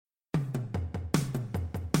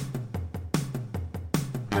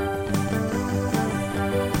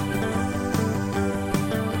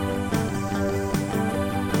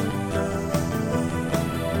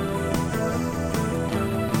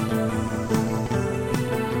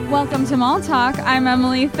Welcome to Mall Talk. I'm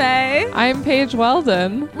Emily Faye. I'm Paige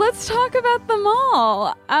Weldon. Let's talk about the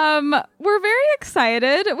mall. We're very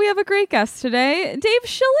excited. We have a great guest today. Dave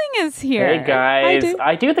Schilling is here. Hey guys,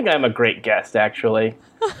 I do think I'm a great guest, actually.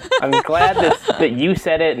 I'm glad that you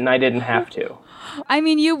said it and I didn't have to. I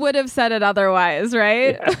mean, you would have said it otherwise,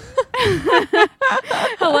 right? Yeah.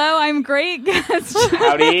 Hello, I'm great guest.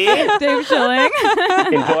 Howdy. Dave Schilling.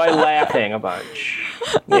 Enjoy laughing a bunch.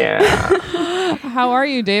 Yeah. How are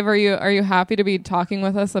you, Dave? Are you happy to be talking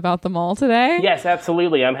with us about the mall today? Yes,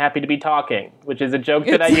 absolutely. I'm happy to be talking, which is a joke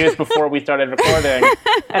that I used before we started recording.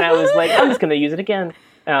 And I was like, I'm just going to use it again.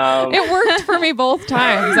 It worked for me both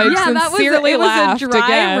times. I sincerely laughed again. It was a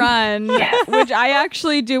dry run, yes. Which I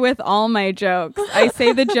actually do with all my jokes. I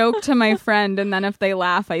say the joke to my friend, and then if they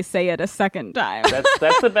laugh, I say it a second time.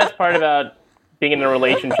 That's the best part about being in a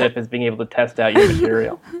relationship is being able to test out your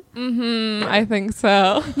material. I think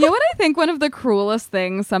so. You know what I think one of the cruelest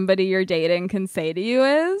things somebody you're dating can say to you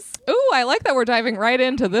is? Ooh, I like that we're diving right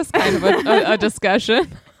into this kind of a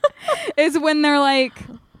discussion. Is when they're like,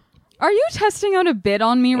 are you testing out a bit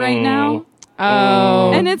on me right now?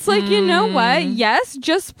 Oh. And it's like, you know what? Yes,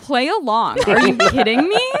 just play along. Are you kidding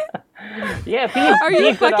me? Yeah, are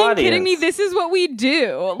you fucking kidding me? This is what we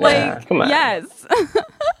do. Like, come on. Yes.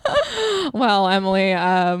 Well, Emily,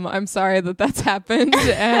 I'm sorry that's happened.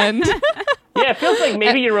 And yeah, it feels like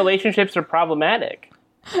maybe your relationships are problematic.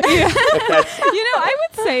 Yeah. I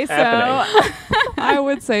would say so. I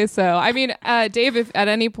would say so. I mean, Dave, if at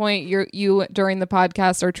any point you during the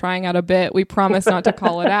podcast are trying out a bit, we promise not to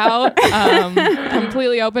call it out.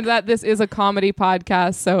 Completely open to that. This is a comedy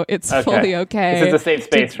podcast, so it's fully okay. This is a safe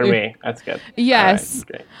space for me. That's good. Yes.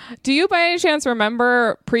 Right, do you by any chance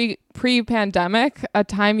remember pre-pandemic a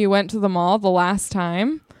time you went to the mall the last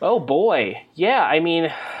time? Oh boy. Yeah, I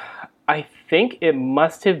mean, I think it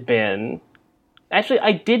must have been... Actually,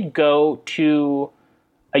 I did go to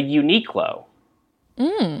a Uniqlo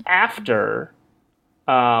after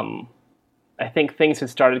I think things had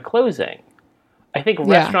started closing. I think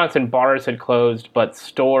restaurants and bars had closed, but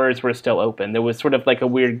stores were still open. There was sort of like a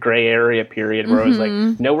weird gray area period where it was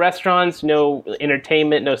like no restaurants, no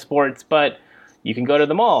entertainment, no sports, but you can go to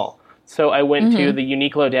the mall. So I went to the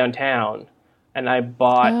Uniqlo downtown and I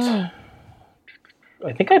bought,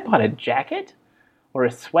 I think I bought a jacket or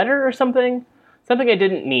a sweater or something. Something I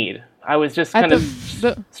didn't need. I was just kind of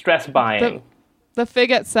stress buying. The Fig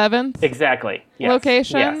at 7th? Exactly. Yes.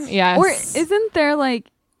 Location? Yes. Or isn't it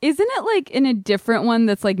like in a different one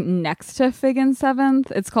that's like next to Fig and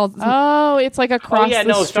 7th? It's called... Oh, it's like across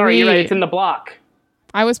the street. Sorry, you're right. It's in the block.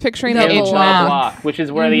 I was picturing the H&M. block, which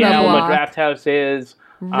is where the Alma Draft House is.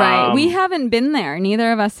 Right. We haven't been there.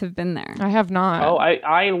 Neither of us have been there. I have not. Oh,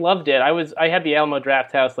 I loved it. I had the Alamo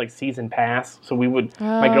Draft House like season pass, so we would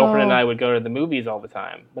my girlfriend and I would go to the movies all the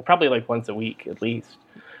time. Probably like once a week at least.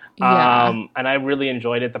 Yeah. And I really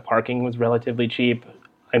enjoyed it. The parking was relatively cheap.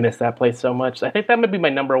 I miss that place so much. I think that might be my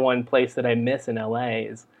number one place that I miss in LA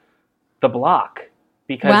is the block.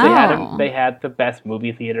 Because they had the best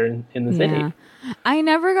movie theater in the city. Yeah. I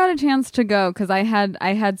never got a chance to go because I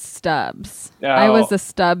had Stubs. I was a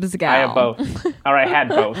Stubs gal. I have both. Or I had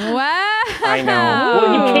both. Wow. I know.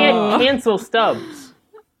 Well, you can't cancel Stubs.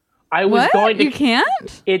 I was going to. You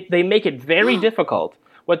can't? They make it very difficult.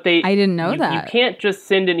 I didn't know that. You can't just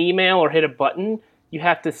send an email or hit a button. You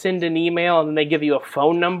have to send an email and then they give you a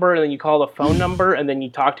phone number and then you call the phone number and then you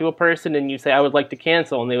talk to a person and you say, I would like to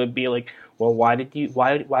cancel. And they would be like, well, why do you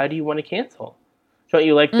want to cancel? Don't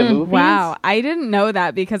you like the movies? Wow, I didn't know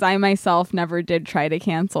that because I myself never did try to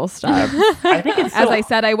cancel Stubs. I think it's as I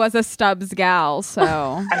said, I was a Stubs gal,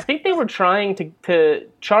 so I think they were trying to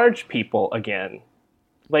charge people again,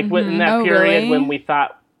 like in that period when we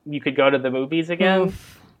thought you could go to the movies again.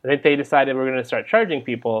 Oof. I think they decided we're going to start charging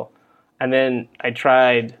people, and then I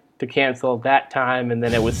tried to cancel that time, and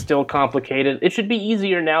then it was still complicated. It should be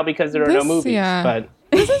easier now because there are no movies, but.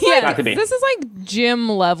 This is not to be. This is like gym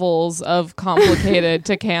levels of complicated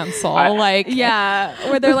to cancel.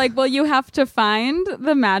 Where they're like, well, you have to find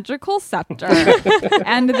the magical scepter,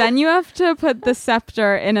 and then you have to put the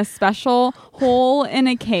scepter in a special hole in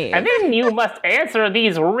a cave, and then you must answer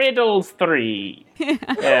these riddles 3.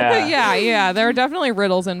 Yeah. There are definitely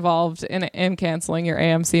riddles involved in canceling your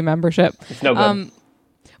AMC membership. It's no good.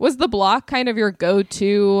 Was the block kind of your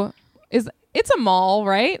go-to? It's a mall,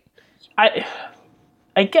 right?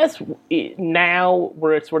 I guess now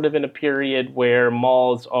we're sort of in a period where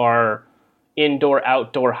malls are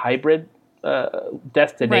indoor-outdoor hybrid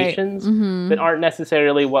destinations that aren't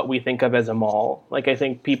necessarily what we think of as a mall. Like, I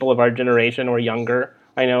think people of our generation or younger,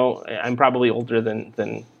 I know I'm probably older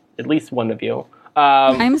than at least one of you,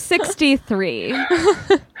 I'm 63.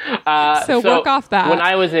 So work off that. When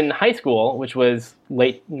I was in high school, which was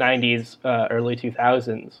late 90s, early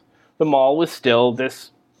 2000s, the mall was still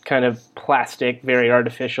this kind of plastic, very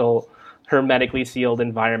artificial, hermetically sealed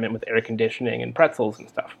environment with air conditioning and pretzels and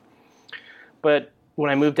stuff. But when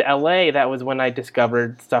I moved to LA, that was when I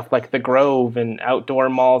discovered stuff like the Grove and outdoor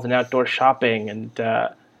malls and outdoor shopping. And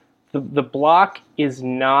the Block is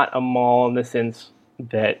not a mall in the sense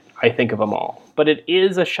that I think of a mall, but it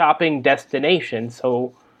is a shopping destination.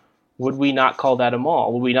 So would we not call that a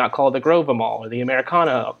mall? Would we not call the Grove a mall, or the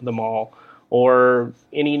Americana the mall, or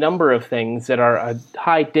any number of things that are a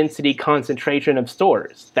high density concentration of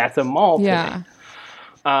stores? That's a mall to me.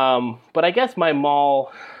 But I guess my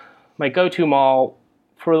go-to mall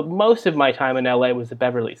for most of my time in LA was the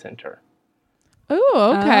Beverly Center.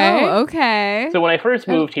 Oh, okay. Oh, okay. So when I first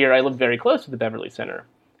moved here, I lived very close to the Beverly Center.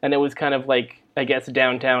 And it was kind of like, I guess,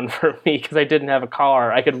 downtown for me because I didn't have a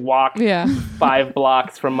car. I could walk 5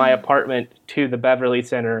 blocks from my apartment to the Beverly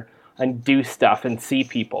Center and do stuff and see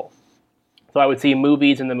people. So I would see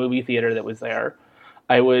movies in the movie theater that was there.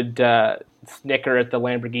 I would snicker at the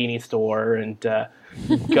Lamborghini store and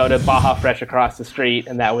go to Baja Fresh across the street,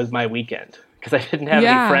 and that was my weekend because I didn't have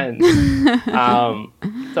any friends.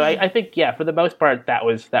 So I think, for the most part, that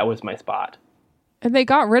was my spot. And they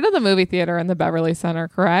got rid of the movie theater in the Beverly Center,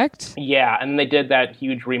 correct? Yeah, and they did that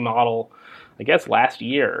huge remodel, I guess, last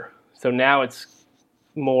year. So now it's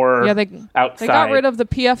more outside. They got rid of the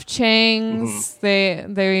P.F. Chang's.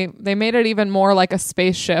 Mm-hmm. They made it even more like a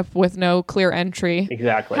spaceship with no clear entry.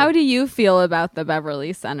 Exactly. How do you feel about the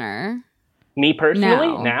Beverly Center? Me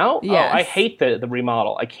personally? Now? Yes. Oh, I hate the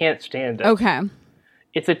remodel. I can't stand it. Okay.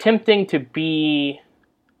 It's attempting to be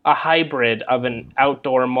a hybrid of an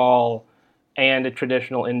outdoor mall and a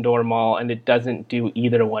traditional indoor mall, and it doesn't do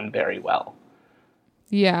either one very well.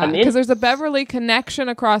 Yeah, because there's a Beverly connection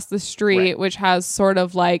across the street, which has sort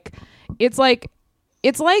of like, it's like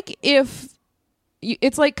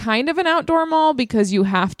kind of an outdoor mall because you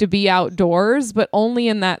have to be outdoors, but only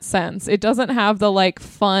in that sense. It doesn't have the like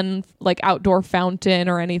fun like outdoor fountain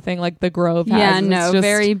or anything like the Grove has. Yeah, no,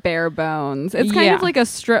 very bare bones. It's kind of like a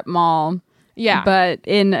strip mall, but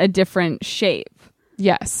in a different shape.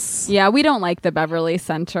 Yes. Yeah, we don't like the Beverly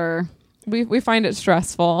Center. We find it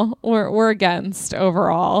stressful. We're against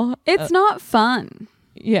overall. It's not fun.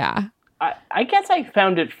 Yeah. I guess I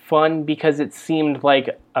found it fun because it seemed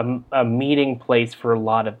like a meeting place for a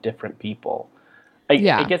lot of different people. I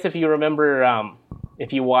guess if you remember,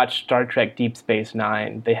 if you watched Star Trek Deep Space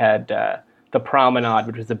Nine, they had the Promenade,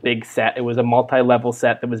 which was a big set. It was a multi-level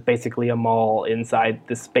set that was basically a mall inside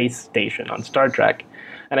the space station on Star Trek.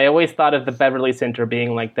 And I always thought of the Beverly Center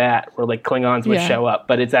being like that, where like Klingons would show up,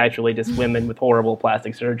 but it's actually just women with horrible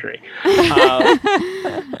plastic surgery. And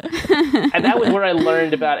that was where I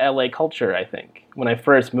learned about LA culture, I think, when I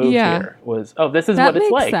first moved here. Was, this is what it's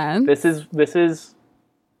like. Sense. This is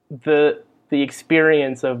the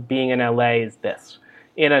experience of being in LA is this.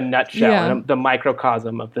 In a nutshell, and the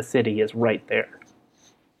microcosm of the city is right there.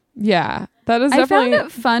 Yeah, that is I definitely... found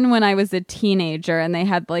it fun when I was a teenager and they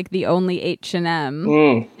had like the only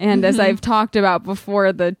H&M. And as I've talked about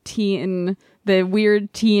before, the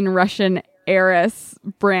weird teen Russian heiress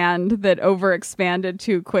brand that overexpanded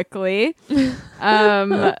too quickly. They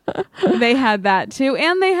had that too.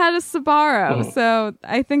 And they had a Sbarro. So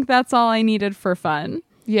I think that's all I needed for fun.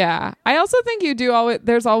 Yeah. I also think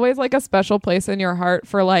there's always like a special place in your heart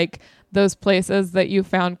for like those places that you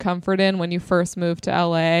found comfort in when you first moved to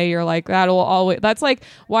LA. You're like, that's like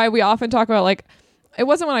why we often talk about like, it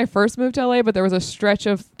wasn't when I first moved to LA, but there was a stretch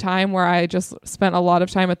of time where I just spent a lot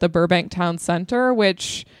of time at the Burbank Town Center,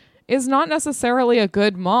 which is not necessarily a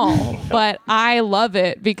good mall, but I love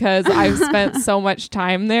it because I've spent so much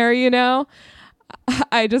time there, you know?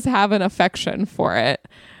 I just have an affection for it.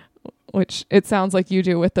 Which it sounds like you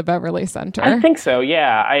do with the Beverly Center. I think so,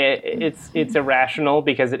 yeah. It's irrational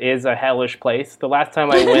because it is a hellish place. The last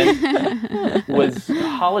time I went was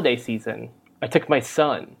holiday season. I took my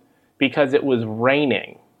son because it was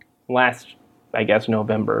raining last, I guess,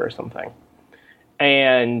 November or something.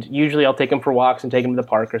 And usually I'll take him for walks and take him to the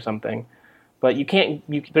park or something. But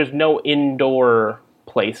there's no indoor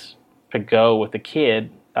place to go with a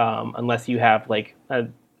kid unless you have like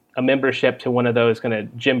a membership to one of those kind of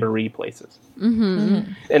Gymboree places.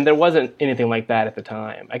 And there wasn't anything like that at the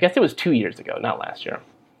time. I guess it was 2 years ago, not last year.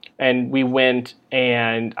 And we went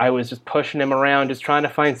and I was just pushing him around, just trying to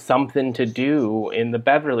find something to do in the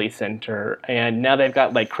Beverly Center. And now they've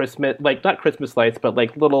got like Christmas, like not Christmas lights, but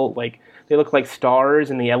like little, like they look like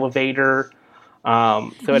stars in the elevator.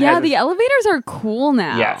 So it the elevators are cool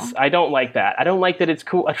now. Yes, I don't like that. I don't like that it's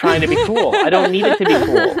cool. Trying to be cool. I don't need it to be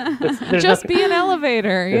cool. Just be an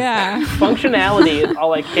elevator. Yeah. Functionality is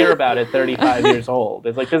all I care about at 35 years old.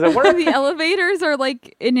 It's like, does it work? The elevators are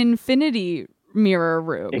like an infinity mirror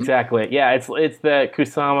room. Exactly. Yeah, it's the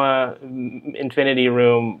Kusama Infinity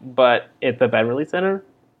Room, but at the Beverly Center.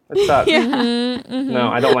 It sucks. Yeah. No,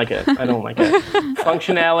 I don't like it.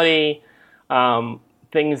 Functionality.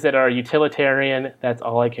 Things that are utilitarian, that's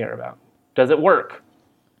all I care about. Does it work?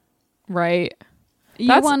 Right.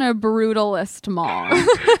 You want a brutalist mall.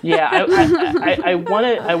 Yeah, I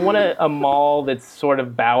want a mall that's sort of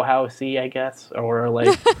Bauhausy, I guess, or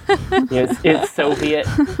like it's Soviet,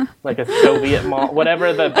 like a Soviet mall,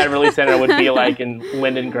 whatever the Beverly Center would be like in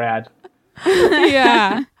Leningrad.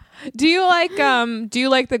 Yeah. Do you like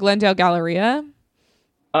the Glendale Galleria?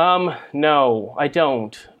 No, I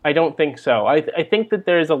don't. I don't think so. I think that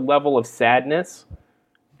there's a level of sadness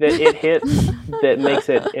that it hits that makes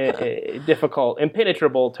it difficult,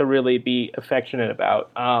 impenetrable to really be affectionate about.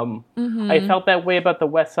 I felt that way about the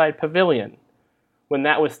West Side Pavilion when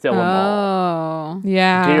that was still a mall. Oh.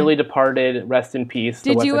 Yeah. Dearly departed, rest in peace.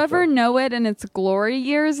 Did you ever know it in its glory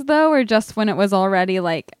years, though, or just when it was already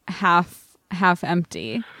like half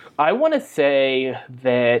empty? I want to say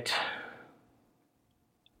that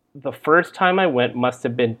the first time I went must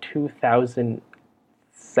have been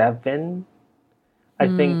 2007. I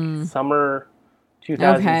think summer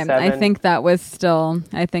 2007. Okay, I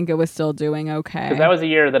think it was still doing okay. Because that was the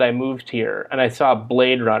year that I moved here, and I saw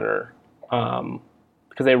Blade Runner, because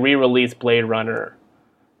they re-released Blade Runner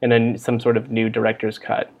in some sort of new director's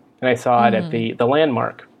cut, and I saw it at the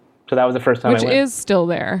Landmark. So that was the first time I went. Which is still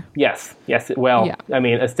there. Yes. Well, yeah. I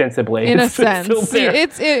mean, ostensibly. In a it's sense. Still there.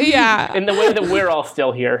 Yeah. In the way that we're all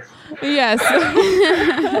still here. Yes.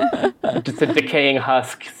 Just a decaying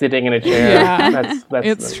husk sitting in a chair. Yeah.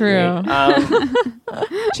 That's true.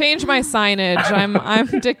 Change my signage. I'm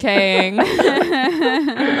decaying.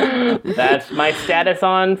 That's my status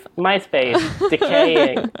on MySpace.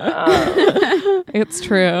 Decaying. It's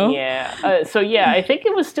true. Yeah. I think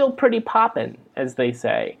it was still pretty poppin', as they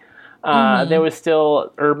say. There was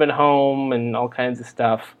still Urban Home and all kinds of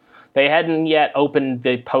stuff. They hadn't yet opened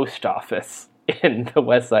the post office in the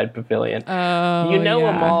West Side Pavilion. Oh,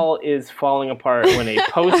 A mall is falling apart when a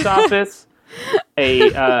post office,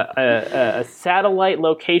 a satellite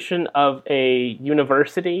location of a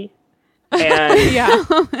university, and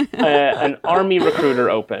an army recruiter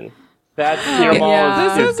open. That's your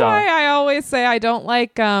mall. This is why I always say I don't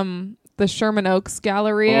like the Sherman Oaks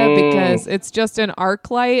Galleria because it's just an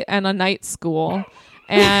arc light and a night school,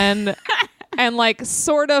 and like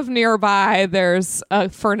sort of nearby there's a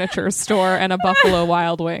furniture store and a Buffalo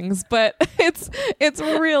Wild Wings, but it's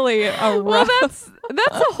really a rough. Well,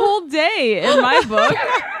 that's a whole day in my book.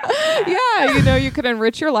 Yeah, you could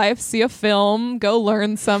enrich your life, see a film, go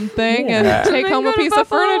learn something, and take home a piece of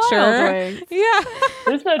furniture. Yeah,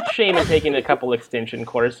 there's no shame in taking a couple extension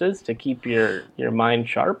courses to keep your mind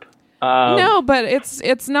sharp. No, but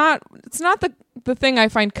it's not the thing I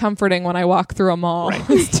find comforting when I walk through a mall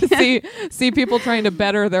is to see people trying to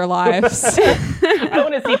better their lives. I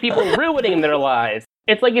want to see people ruining their lives.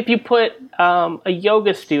 It's like if you put a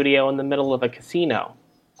yoga studio in the middle of a casino.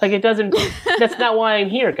 Like it doesn't. That's not why I'm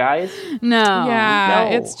here, guys. No. Yeah,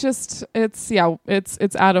 No. it's just it's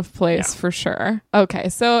out of place for sure. Okay,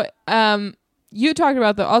 so you talked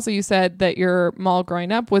about you said that your mall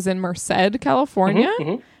growing up was in Merced, California.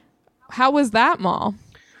 Mm-hmm. How was that mall?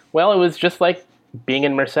 Well, it was just like being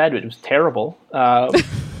in Merced. It was terrible. I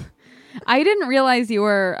didn't realize you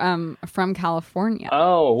were from California.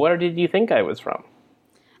 Oh, where did you think I was from?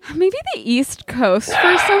 Maybe the East Coast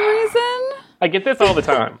for some reason. I get this all the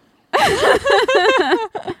time.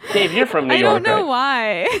 Dave, you're from New York. I don't know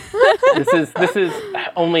right? why. This is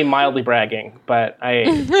only mildly bragging, but I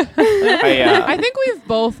think we've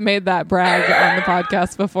both made that brag on the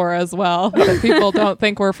podcast before as well. That people don't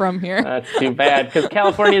think we're from here. That's too bad because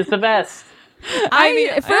California is the best.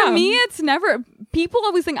 For me, it's never. People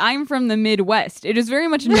always think I'm from the Midwest. It is very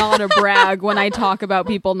much not a brag when I talk about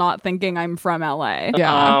people not thinking I'm from LA.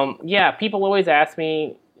 Yeah. People always ask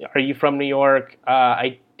me, "Are you from New York?"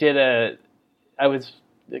 I was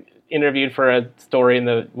interviewed for a story in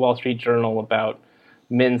the Wall Street Journal about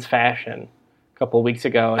men's fashion a couple of weeks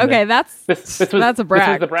ago. And that's a brag. This was the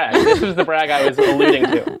brag. This was the brag I was alluding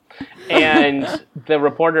to. And the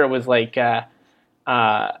reporter was like, did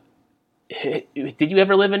you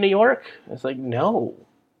ever live in New York? I was like, no.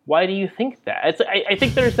 Why do you think that? I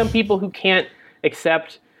think there are some people who can't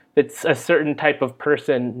accept that a certain type of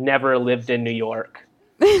person never lived in New York.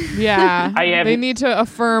 Yeah. They need to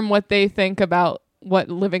affirm what they think about what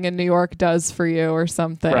living in New York does for you or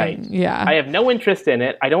something. Right. Yeah. I have no interest in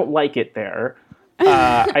it. I don't like it there.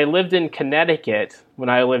 I lived in Connecticut when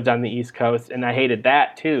I lived on the East Coast, and I hated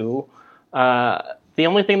that too. The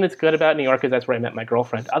only thing that's good about New York is that's where I met my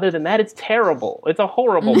girlfriend. Other than that, it's terrible. It's a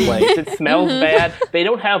horrible place. It smells bad. They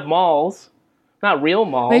don't have malls. Not real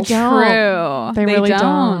malls. They don't. True. They really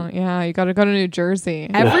don't. Yeah, you got to go to New Jersey.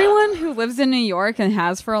 Everyone who lives in New York and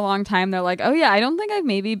has for a long time, they're like, oh yeah, I don't think I've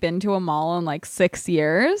maybe been to a mall in like 6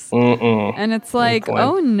 years. And it's like,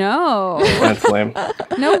 oh no. That's lame.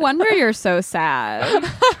 No wonder you're so sad.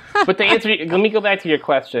 But to answer, let me go back to your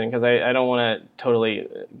question, because I don't want to totally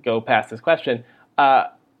go past this question.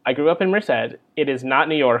 I grew up in Merced. It is not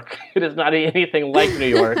New York. It is not anything like New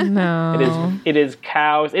York. No. It is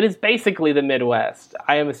cows. It is basically the Midwest.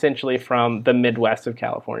 I am essentially from the Midwest of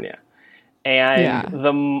California. And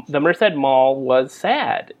the Merced Mall was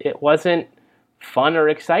sad. It wasn't fun or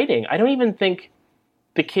exciting. I don't even think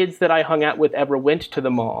the kids that I hung out with ever went to the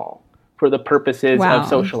mall for the purposes of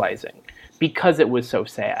socializing, because it was so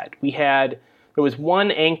sad. There was one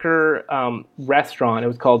anchor restaurant. It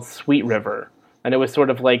was called Sweet River. And it was sort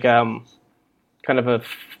of like kind of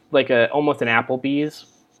almost an Applebee's,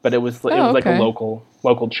 but it was like a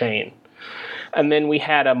local chain. And then we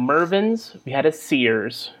had a Mervyn's, we had a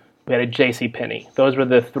Sears, we had a JCPenney. Those were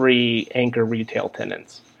the 3 anchor retail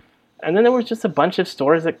tenants. And then there was just a bunch of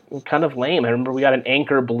stores that were kind of lame. I remember we got an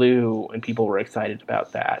Anchor Blue, and people were excited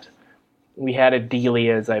about that. We had a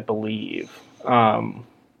Delia's, I believe.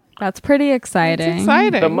 That's pretty exciting. It's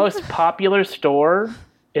exciting. The most popular store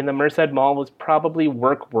in the Merced Mall was probably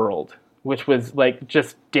Work World, which was like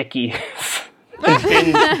just Dickies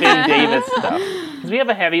and Ben Davis stuff. Because we have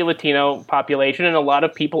a heavy Latino population and a lot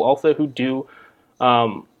of people also who do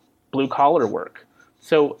blue collar work.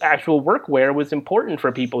 So actual workwear was important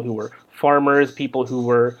for people who were farmers, people who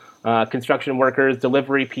were construction workers,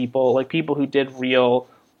 delivery people, like people who did real,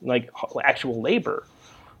 like actual labor.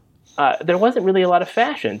 There wasn't really a lot of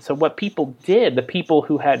fashion. So what people did, the people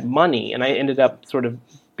who had money, and I ended up sort of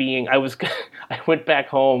I went back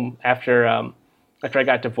home after I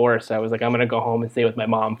got divorced. I was like, I'm going to go home and stay with my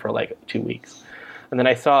mom for like 2 weeks. And then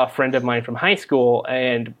I saw a friend of mine from high school,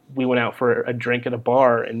 and we went out for a drink at a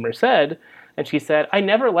bar in Merced, and she said, I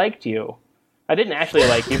never liked you. I didn't actually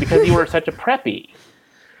like you because you were such a preppy.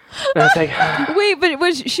 And I was like, wait,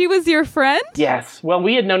 but she was your friend? Yes. Well,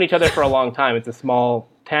 we had known each other for a long time. It's a small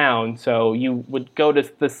town, so you would go to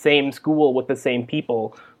the same school with the same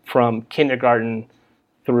people from kindergarten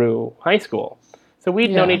through high school. So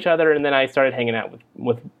we'd known each other, and then I started hanging out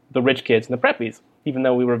with the rich kids and the preppies, even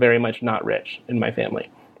though we were very much not rich in my family.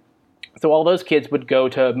 So all those kids would go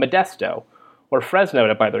to Modesto or Fresno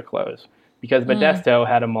to buy their clothes, because Modesto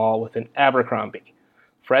had a mall with an Abercrombie.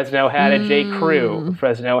 Fresno had a J. Crew.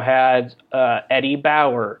 Fresno had Eddie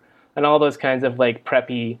Bauer, and all those kinds of like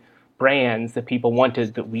preppy brands that people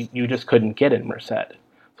wanted that you just couldn't get in Merced.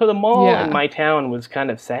 So the mall in my town was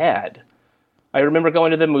kind of sad. I remember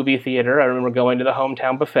going to the movie theater. I remember going to the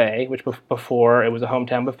Hometown Buffet, which before it was a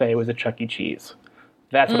Hometown Buffet, was a Chuck E. Cheese.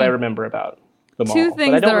 That's what I remember about the mall. 2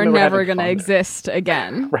 things that are never going to exist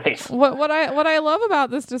again. Right. What I love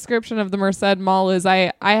about this description of the Merced Mall is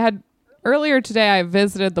I had earlier today I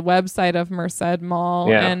visited the website of Merced Mall,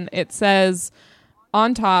 and it says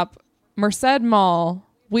on top, Merced Mall,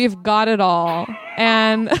 we've got it all.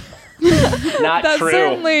 And not that's true.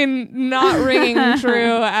 Certainly not ringing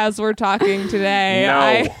true as we're talking today.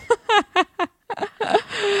 No.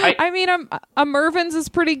 I mean, a Mervyn's is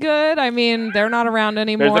pretty good. I mean, they're not around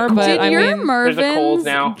anymore, but Did I your mean, Mervyn's? There's a Kohl's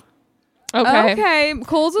now. Okay,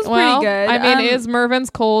 Kohl's is pretty good. I mean, is Mervyn's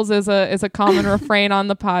Kohl's is a common refrain on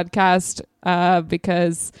the podcast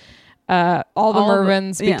because all the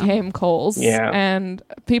Mervyn's became Kohl's. Yeah. And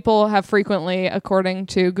people have frequently, according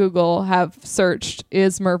to Google, have searched,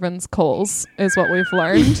 is Mervyn's Kohl's, is what we've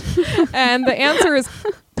learned. And the answer is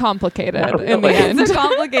complicated in the end. It's a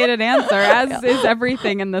complicated answer, as is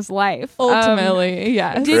everything in this life. Ultimately,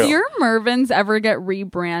 yes. Did your Mervyn's ever get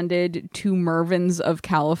rebranded to Mervyn's of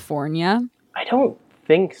California? I don't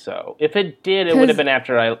think so. If it did, it would have been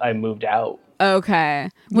after I moved out. Okay.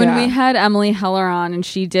 When we had Emily Heller on and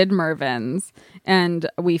she did Mervyn's, and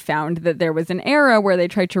we found that there was an era where they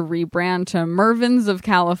tried to rebrand to Mervyn's of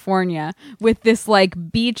California with this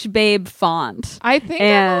like Beach Babe font. I think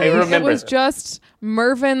And it was just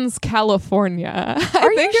Mervyn's California.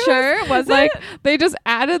 Are you sure? Was like it? they just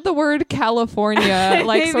added the word California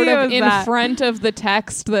like sort of in front of the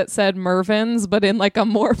text that said Mervyn's, but in like a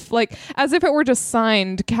more like as if it were just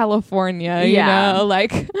signed California, you know,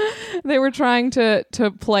 like they were trying to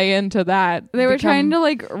play into that. They were trying to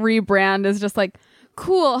like rebrand as just like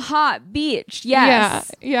cool, hot beach. Yes.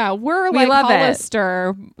 Yeah. We're like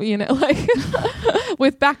Hollister, you know, like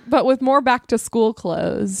with more back to school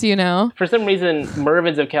clothes, you know. For some reason,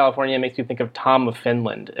 Mervyn's of California makes me think of Tom of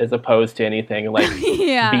Finland as opposed to anything like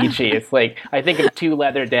beachy. It's like I think of two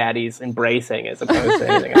leather daddies embracing as opposed to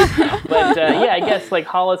anything else. But I guess like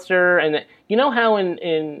Hollister, and you know how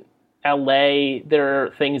in LA there are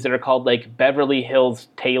things that are called like Beverly Hills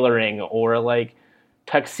tailoring or like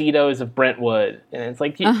tuxedos of Brentwood, and it's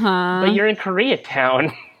like, but you're in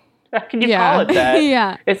Koreatown. How can you call it that?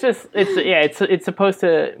 Yeah, it's supposed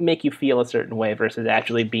to make you feel a certain way versus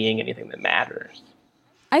actually being anything that matters.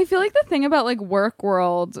 I feel like the thing about like Work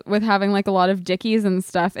World with having like a lot of Dickies and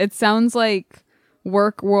stuff, it sounds like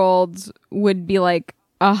Work World would be like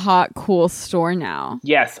a hot, cool store now.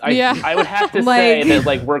 Yes, I would have to say that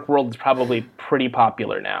like Work World is probably pretty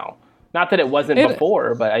popular now. Not that it wasn't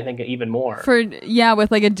before, but I think even more.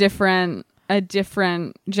 With like a different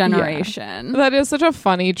generation. Yeah. That is such a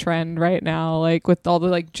funny trend right now, like with all the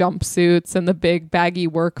like jumpsuits and the big baggy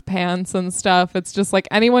work pants and stuff. It's just like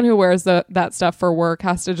anyone who wears that stuff for work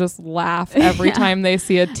has to just laugh every time they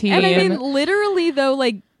see a teen. And I mean, literally though,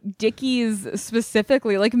 like Dickies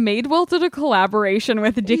specifically, like Madewell did a collaboration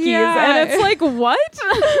with Dickies, and it's like, what?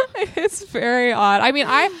 It's very odd. I mean,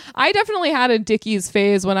 I definitely had a Dickies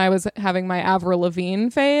phase when I was having my Avril Lavigne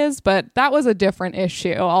phase, but that was a different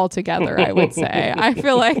issue altogether, I would say. I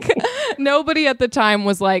feel like nobody at the time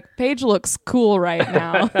was like, Paige looks cool right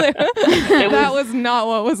now. That was not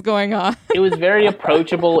what was going on. It was very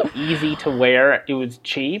approachable, easy to wear. It was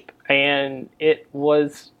cheap, and it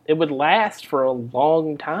would last for a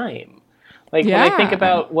long time. Like when I think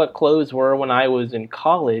about what clothes were when I was in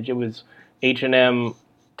college, it was H&M,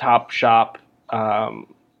 Topshop,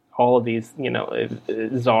 all of these, you know,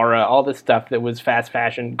 Zara, all this stuff that was fast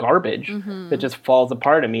fashion garbage that just falls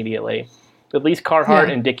apart immediately. At least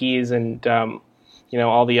Carhartt and Dickies and, you know,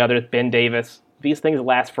 all the other Ben Davis, these things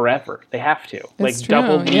last forever. They have to. Like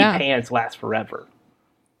double knee pants last forever.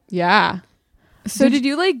 Yeah. So did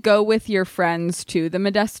you like go with your friends to the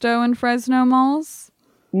Modesto and Fresno malls?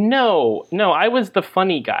 No, I was the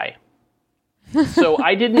funny guy. So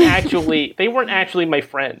I didn't actually, they weren't actually my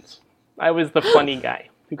friends. I was the funny guy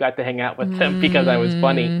who got to hang out with them because I was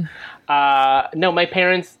funny. No, my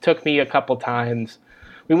parents took me a couple times.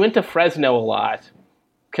 We went to Fresno a lot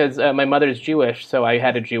because my mother's Jewish, so I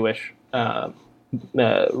had a Jewish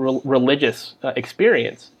religious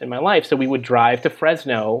experience in my life. So we would drive to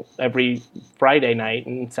Fresno every Friday night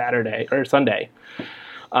and Saturday or Sunday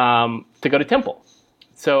to go to temple.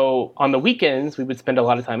 So on the weekends, we would spend a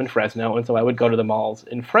lot of time in Fresno, and so I would go to the malls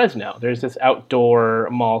in Fresno. There's this outdoor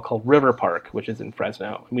mall called River Park, which is in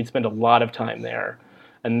Fresno, and we'd spend a lot of time there.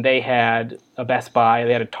 And they had a Best Buy,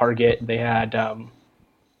 they had a Target, they had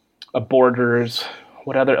a Borders.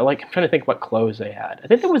 What other, like, I'm trying to think what clothes they had. I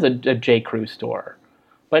think there was a J. Crew store.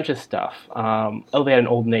 Bunch of stuff. They had an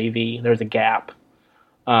Old Navy. There was a Gap.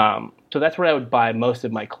 So that's where I would buy most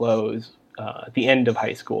of my clothes at the end of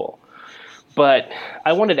high school. But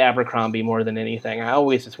I wanted Abercrombie more than anything. I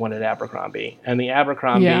always just wanted Abercrombie. And the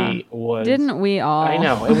Abercrombie was... Didn't we all? I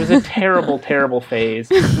know. It was a terrible, terrible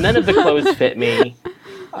phase. None of the clothes fit me.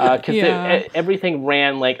 Because everything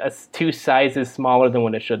ran like 2 sizes smaller than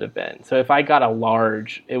what it should have been. So if I got a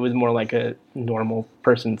large, it was more like a normal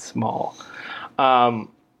person small. But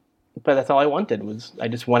that's all I wanted. I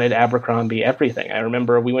just wanted Abercrombie everything. I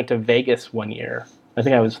remember we went to Vegas one year. I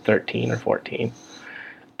think I was 13 or 14.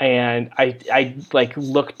 And I like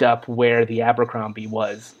looked up where the Abercrombie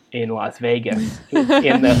was in Las Vegas.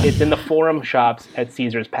 It's in the Forum Shops at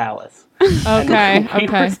Caesar's Palace. Okay. We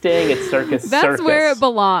were staying at Circus. That's where it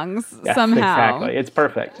belongs somehow. Exactly. It's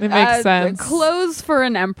perfect. It makes sense. Clothes for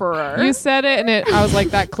an emperor. You said it, and I was like,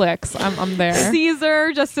 that clicks. I'm there.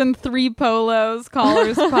 Caesar just in 3 polos,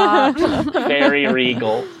 collars popped. Very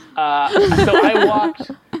regal. So I walked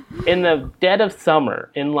in the dead of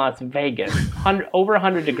summer in Las Vegas, over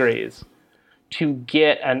 100 degrees, to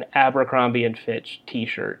get an Abercrombie & Fitch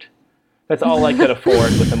t-shirt. That's all I could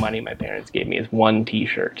afford with the money my parents gave me, is one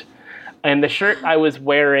t-shirt. And the shirt I was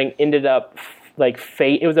wearing ended up like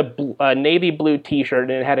it was a navy blue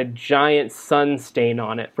t-shirt, and it had a giant sun stain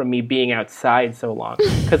on it from me being outside so long.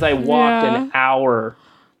 Because I walked an hour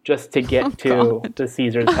just to get to the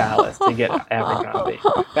Caesar's Palace to get Abercrombie.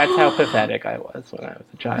 That's how pathetic I was when I was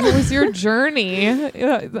a child. It was your journey.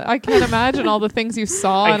 I can't imagine all the things you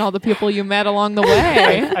saw and all the people you met along the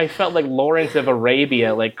way. I felt like Lawrence of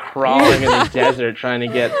Arabia, like crawling in the desert trying to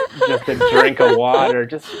get just a drink of water.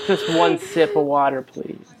 Just one sip of water,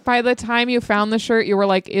 please. By the time you found the shirt, you were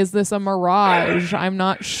like, is this a mirage? I'm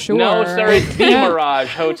not sure. No, sir, it's the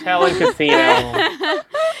Mirage Hotel and Casino.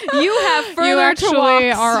 You have further You actually to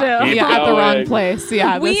walk are Keep at the wrong going. place.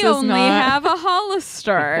 Yeah, We this is only not... have a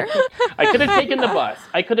Hollister. I could have taken the bus.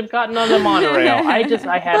 I could have gotten on the monorail.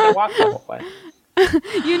 I had to walk the whole way.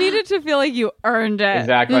 You needed to feel like you earned it.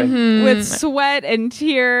 Exactly. With sweat and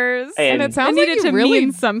tears. And it sounds it like needed you to really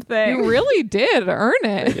mean something. You really did earn I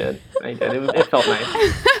it. did. It felt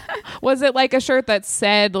nice. Was it like a shirt that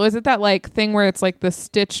said, was it that like thing where it's like the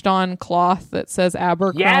stitched on cloth that says Yes,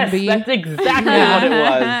 Abercrombie? that's exactly what it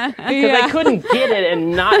was. Because I couldn't get it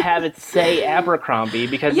and not have it say Abercrombie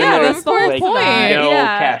because Yeah, then that's there's the whole like point. no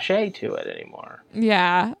Yeah. cachet to it anymore.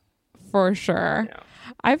 Yeah, for sure. Yeah.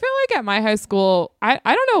 I feel like at my high school, I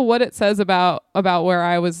don't know what it says about where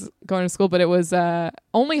I was going to school, but it was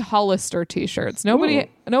only Hollister t-shirts. Nobody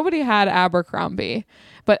had Abercrombie,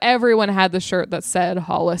 but everyone had the shirt that said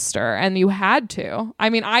Hollister, and you had to.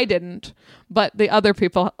 I mean, I didn't, but the other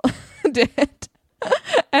people did,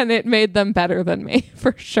 and it made them better than me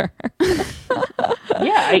for sure.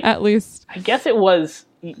 Yeah, At least. I guess it was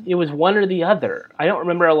one or the other. I don't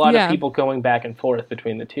remember a lot Yeah. of people going back and forth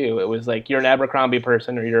between the two. It was like you're an Abercrombie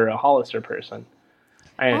person or you're a Hollister person.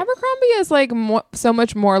 Abercrombie is like so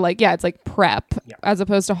much more like, it's like prep, as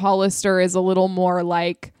opposed to Hollister is a little more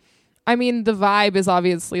like, I mean, the vibe is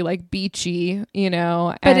obviously like beachy, but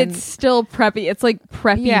and it's still preppy. It's like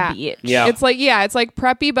preppy beach. Yeah. it's like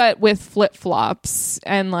preppy, but with flip flops,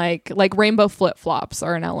 and like rainbow flip flops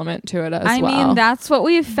are an element to it as I well. mean, that's what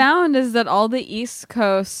we've found is that all the East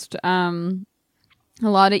Coast, a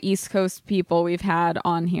lot of East Coast people we've had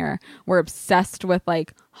on here were obsessed with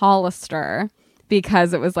like Hollister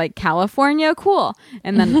because it was like California cool.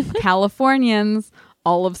 And then Californians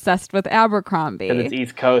all obsessed with Abercrombie. Because it's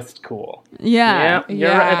East Coast cool. Yeah.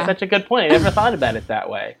 Yeah, it's such a good point. I never thought about it that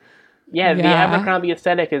way. Yeah, the Abercrombie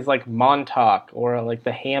aesthetic is like Montauk or like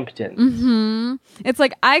the Hamptons. Mm-hmm. It's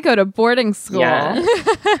like I go to boarding school. Yeah.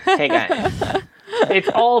 Hey guys. It's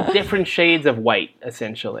all different shades of white,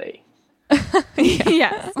 essentially.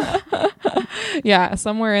 Yes. Yeah,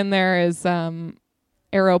 somewhere in there is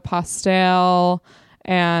Aeropostale,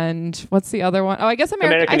 and what's the other one? Oh, I guess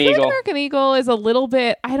American I feel Eagle. like American Eagle is a little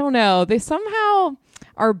bit, I don't know. They somehow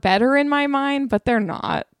are better in my mind, but they're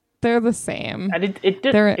not. They're the same. And it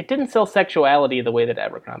didn't sell sexuality the way that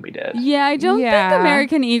Abercrombie did. Yeah, I don't Yeah. think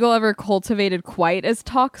American Eagle ever cultivated quite as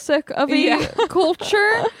toxic of a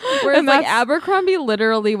culture. Whereas And like that's- Abercrombie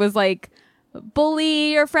literally was like,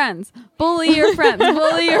 bully your friends, bully your friends,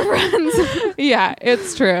 bully your friends. Yeah,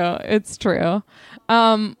 it's true. It's true.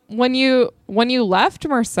 When you left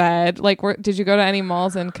Merced, like, did you go to any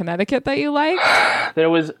malls in Connecticut that you liked?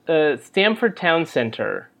 There was Stamford Town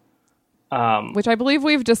Center. Which I believe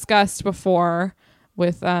we've discussed before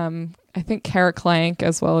with, I think, Kara Clank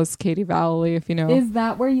as well as Katie Valley, if you know. Is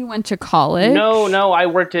that where you went to college? No, I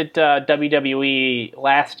worked at WWE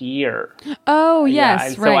last year. Oh, yes, yeah,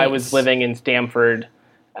 and right. so I was living in Stamford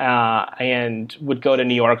and would go to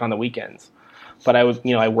New York on the weekends. But I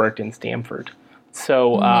worked in Stamford.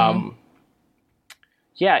 So,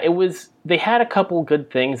 it was, they had a couple good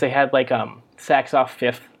things. They had like Saks Off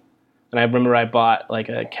Fifth. And I remember I bought like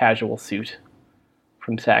a casual suit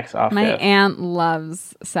from Saks Off My Fifth. aunt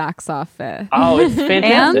loves Saks Off Fifth. Oh, it's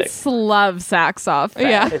fantastic. Aunts love Saks Off Fifth.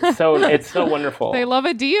 Yeah. It's so wonderful. They love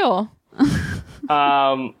a deal.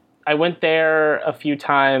 I went there a few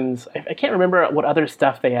times. I can't remember what other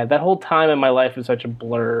stuff they had. That whole time in my life was such a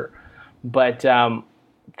blur. But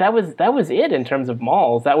that was it in terms of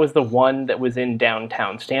malls. That was the one that was in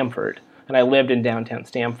downtown Stamford. And I lived in downtown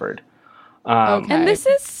Stamford. Okay. And this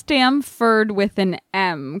is Stamford with an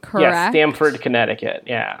M, correct? Yeah, Stamford, Connecticut.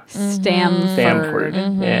 Yeah. Stamford.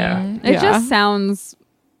 Yeah. It Yeah. just sounds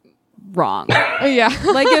wrong. Yeah.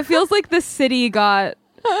 Like it feels like the city got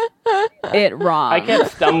it wrong. I kept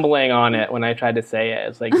stumbling on it when I tried to say it.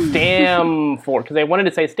 It's like Stamford, because I wanted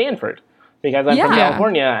to say Stanford, because I'm from Yeah.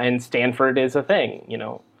 California and Stanford is a thing,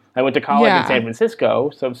 I went to college Yeah. in San Francisco,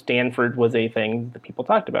 so Stanford was a thing that people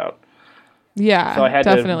talked about. Yeah. So I had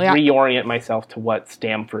definitely. to reorient myself to what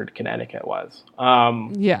Stamford, Connecticut was.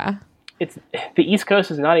 Yeah. It's the East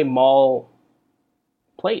Coast is not a mall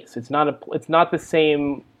place. It's not the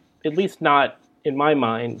same, at least not in my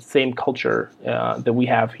mind, same culture that we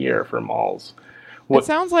have here for malls. It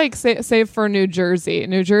sounds like, save for New Jersey.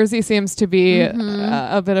 New Jersey seems to be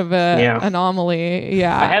a bit of an anomaly.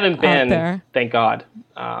 Yeah, I haven't been there. Thank God.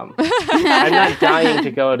 I'm not dying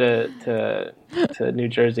to go to New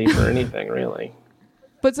Jersey for anything, really.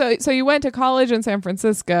 But so you went to college in San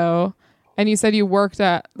Francisco, and you said you worked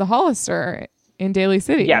at the Hollister in Daly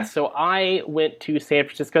City. Yeah, so I went to San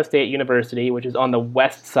Francisco State University, which is on the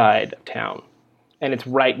west side of town, and it's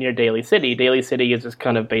right near Daly City. Daly City is just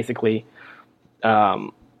kind of basically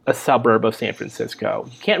a suburb of San Francisco.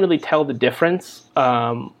 You can't really tell the difference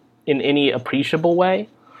in any appreciable way,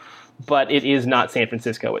 but it is not San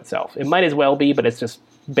Francisco itself. It might as well be, but it's just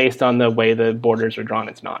based on the way the borders are drawn,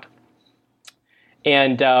 it's not.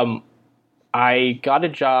 And I got a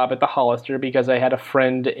job at the Hollister because I had a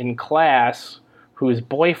friend in class whose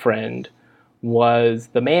boyfriend was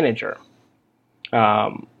the manager.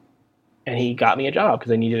 And he got me a job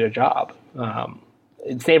because I needed a job.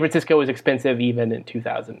 San Francisco was expensive even in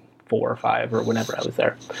 2004 or 5 or whenever I was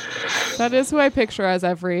there. That is who I picture as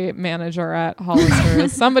every manager at Hollister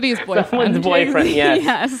is somebody's boyfriend. Someone's boyfriend,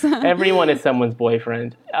 yes. Everyone is someone's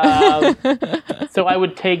boyfriend. So I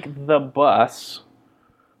would take the bus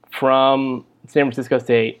from San Francisco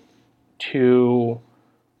State to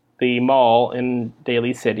the mall in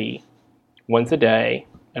Daly City once a day,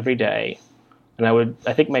 every day. And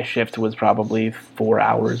I think my shift was probably 4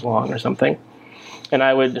 hours long or something. And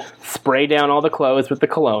I would spray down all the clothes with the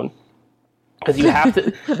cologne. Because you have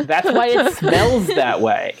to, that's why it smells that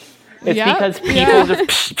way. It's because people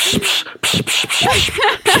just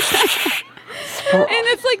and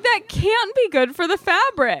it's like, that can't be good for the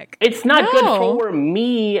fabric. It's not good for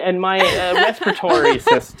me and my respiratory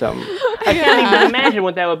system. I can't even imagine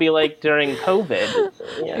what that would be like during COVID.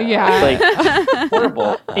 It's like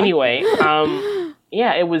horrible. Anyway,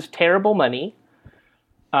 it was terrible money.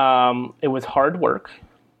 It was hard work.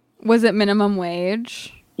 Was it minimum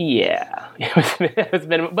wage? Yeah, it was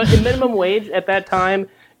minimum. But the minimum wage at that time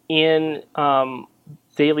in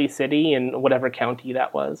Daly City and whatever county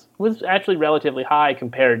that was actually relatively high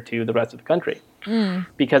compared to the rest of the country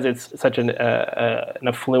because it's such an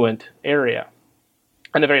affluent area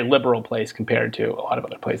and a very liberal place compared to a lot of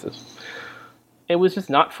other places. It was just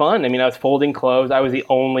not fun. I mean, I was folding clothes. I was the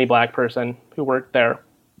only black person who worked there.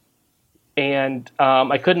 And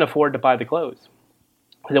I couldn't afford to buy the clothes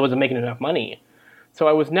because I wasn't making enough money. So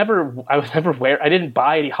I didn't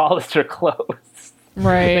buy any Hollister clothes.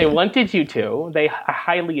 Right. They wanted you to. They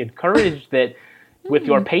highly encouraged that with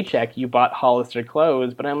your paycheck you bought Hollister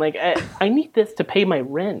clothes. But I'm like, I need this to pay my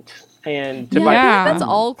rent. And to buy. I think that's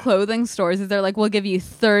all clothing stores. Is they're like, we'll give you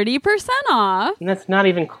 30% off. And that's not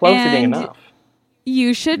even close to being enough.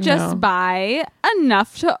 You should just buy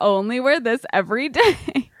enough to only wear this every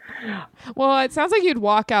day. Well, it sounds like you'd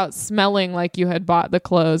walk out smelling like you had bought the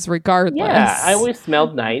clothes regardless. Yeah, I always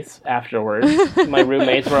smelled nice afterwards. My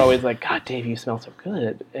roommates were always like, God, Dave, you smell so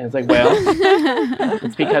good. And it's like, well,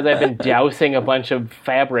 it's because I've been dousing a bunch of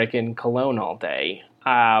fabric in cologne all day.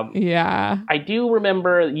 I do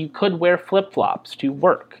remember you could wear flip-flops to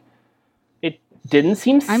work. It didn't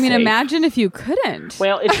seem safe. I mean, imagine if you couldn't.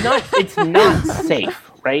 Well, it's not safe.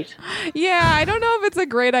 Right? Yeah, I don't know if it's a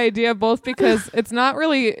great idea, both because it's not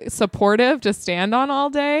really supportive to stand on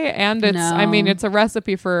all day, and it's a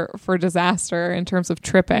recipe for disaster in terms of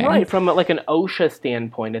tripping. Right, from like an OSHA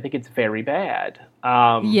standpoint, I think it's very bad.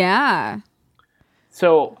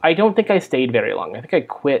 So I don't think I stayed very long. I think I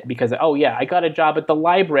quit because, I got a job at the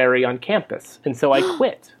library on campus, and so I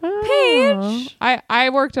quit. Paige! I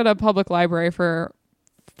worked at a public library for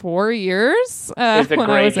 4 years when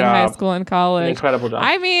I was in high school and college. An incredible job.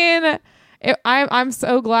 I mean, I'm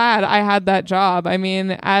so glad I had that job. I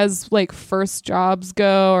mean, as like first jobs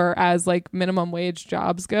go or as like minimum wage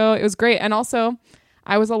jobs go, it was great. And also,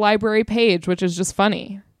 I was a library page, which is just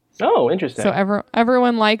funny. Oh, interesting. So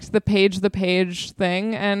everyone liked the page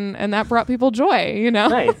thing, and that brought people joy, you know?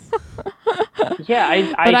 Nice. Yeah,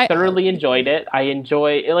 I thoroughly enjoyed it.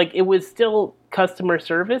 It was still customer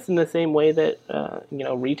service in the same way that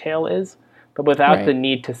retail is, but without the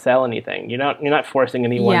need to sell anything. You're not forcing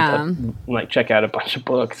anyone to check out a bunch of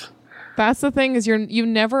books. That's the thing, is you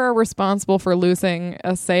never are responsible for losing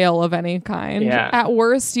a sale of any kind. Yeah. At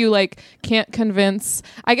worst, you can't convince.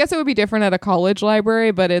 I guess it would be different at a college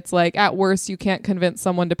library, but it's like at worst you can't convince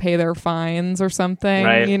someone to pay their fines or something.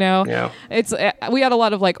 Right. You know. Yeah. We had a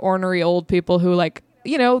lot of ornery old people who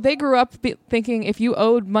they grew up thinking if you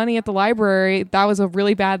owed money at the library, that was a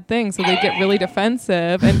really bad thing. So they get really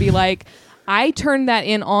defensive and be like, I turned that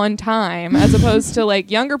in on time, as opposed to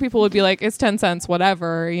like younger people would be like, it's 10 cents,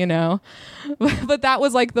 whatever, you know. But that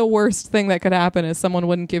was like the worst thing that could happen is someone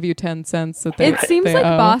wouldn't give you 10 cents. It seems like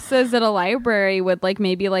bosses at a library would like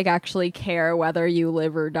maybe like actually care whether you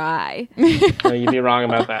live or die. No, you'd be wrong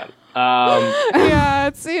about that. Yeah,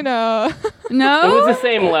 it's, you know. No? It was the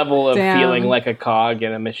same level of feeling like a cog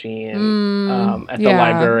in a machine at the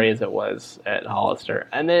library as it was at Hollister.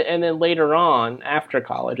 And then later on, after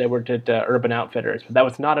college, I worked at Urban Outfitters, but that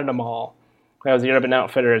was not in a mall. That was the Urban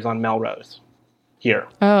Outfitters on Melrose here.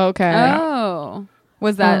 Oh, okay. Oh.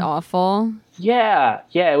 Was that awful? Yeah,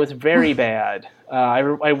 it was very bad.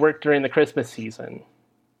 I worked during the Christmas season.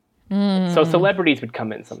 So celebrities would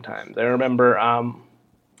come in sometimes. I remember...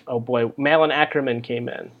 oh boy, Malin Ackerman came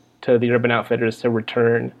in to the Urban Outfitters to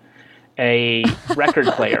return a record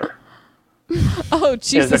player. Oh,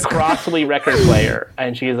 Jesus! It was a Crossley record player,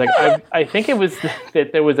 and she's like, I think it was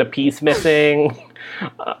that there was a piece missing.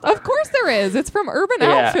 Of course there is. It's from Urban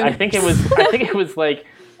Outfitters. I think it was like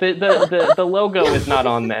the logo is not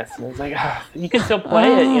on this. And I was like, you can still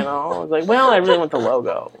play it, you know. I was like, well, I really want the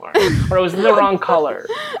logo, or it was the wrong color.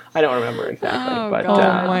 I don't remember exactly. Oh, but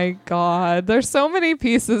God. Oh my God! There's so many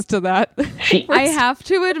pieces to that. I have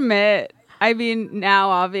to admit, I mean, now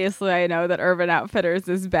obviously I know that Urban Outfitters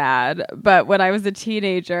is bad, but when I was a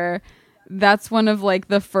teenager, that's one of like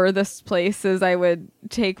the furthest places I would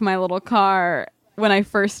take my little car when I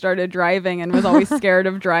first started driving and was always scared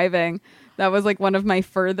of driving. That was like one of my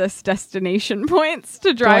furthest destination points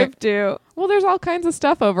to drive to. Well, there's all kinds of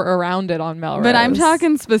stuff around it on Melrose. But I'm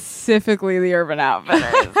talking specifically the Urban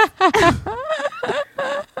Outfitters.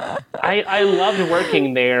 I loved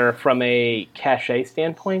working there from a cachet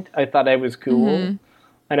standpoint. I thought I was cool.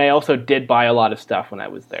 And I also did buy a lot of stuff when I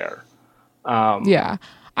was there. Yeah.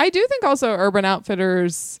 I do think also Urban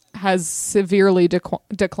Outfitters has severely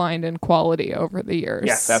declined in quality over the years.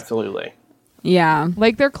 Yes, absolutely. Yeah.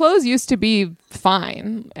 Like their clothes used to be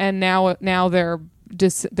fine, and now they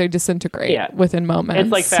disintegrate within moments.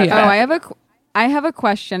 It's like that. Oh, I have a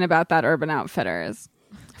question about that Urban Outfitters.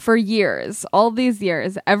 For years, all these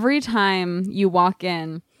years, every time you walk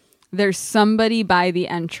in, there's somebody by the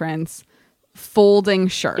entrance folding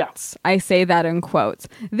shirts. Yeah. I say that in quotes.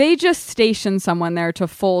 They just station someone there to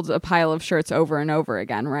fold a pile of shirts over and over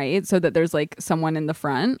again, right? So that there's like someone in the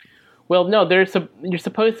front. Well, no, you're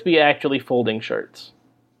supposed to be actually folding shirts.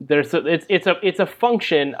 It's a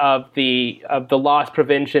function of the loss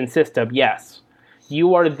prevention system. Yes,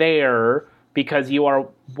 you are there because you are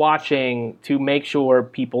watching to make sure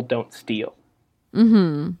people don't steal.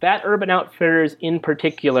 Mm-hmm. That Urban Outfitters in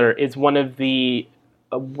particular is one of the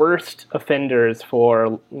worst offenders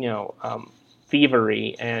for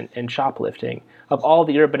thievery and shoplifting of all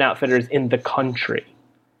the Urban Outfitters in the country.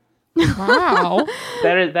 Wow.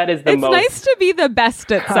 that is the most... It's nice to be the best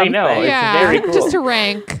at something. I know, it's very cool. Just to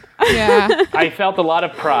rank. Yeah. I felt a lot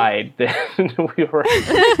of pride that we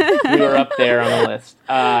were up there on the list.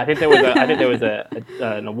 I think there was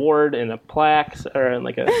an award and a plaque or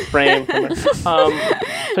like a frame.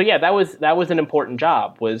 So yeah, that was an important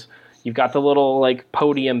job. Was you've got the little like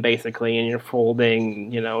podium basically, and you're folding,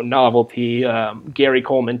 novelty Gary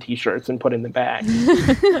Coleman T-shirts and putting them back.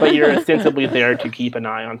 But you're ostensibly there to keep an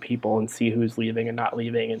eye on people and see who's leaving and not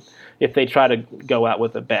leaving. And if they try to go out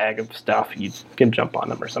with a bag of stuff, you can jump on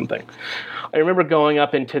them or something. I remember going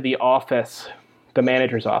up into the office, the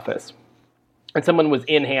manager's office, and someone was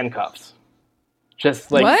in handcuffs.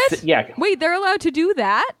 Just like what? Yeah. Wait, they're allowed to do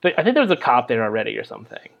that? I think there was a cop there already or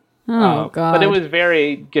something. Oh, God. But it was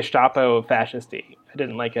very Gestapo fascist-y. I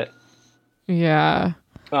didn't like it. Yeah.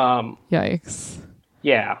 Yikes.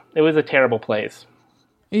 Yeah, it was a terrible place.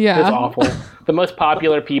 Yeah. It was awful. The most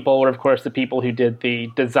popular people were, of course, the people who did the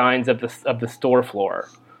designs of the store floor.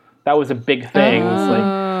 That was a big thing. It was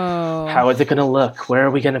like, how is it going to look? Where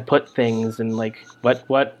are we going to put things? And like, what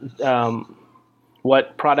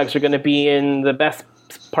products are going to be in the best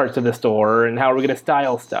parts of the store, and how are we going to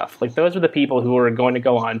style stuff? Like, those are the people who are going to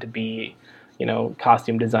go on to be,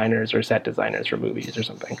 costume designers or set designers for movies or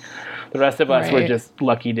something. The rest of us were just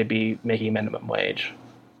lucky to be making minimum wage.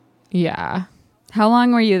 Yeah. How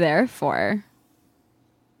long were you there for?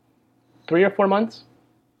 3 or 4 months.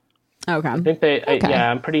 Okay. I think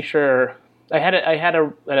I'm pretty sure I had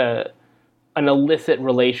an illicit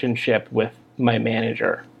relationship with my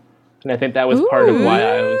manager, and I think that was part of why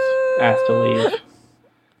I was asked to leave.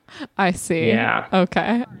 I see. Yeah.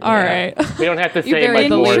 Okay. All right. We don't have to You say buried much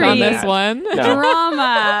the more lead than on that. this one. No.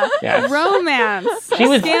 Drama. Yes. Romance. She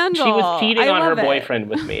was scandal. cheating on her love it. boyfriend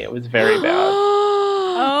with me. It was very bad.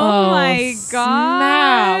 Oh my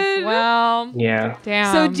God. Snap. Well, Yeah.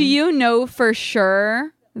 damn. So do you know for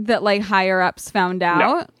sure that like higher ups found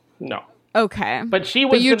out? No. Okay. But she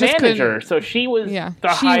was the manager, so she was the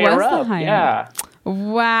higher up. Yeah.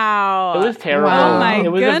 Wow. It was terrible. Oh my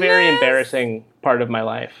It was goodness. a very embarrassing part of my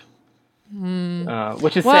life,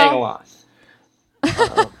 which is saying a lot.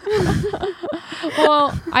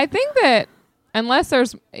 Well, I think that unless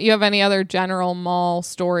you have any other general mall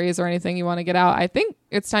stories or anything you want to get out, I think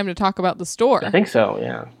it's time to talk about the store. I think so,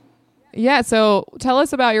 yeah. Yeah, so tell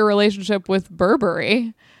us about your relationship with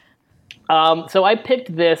Burberry. So I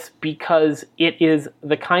picked this because it is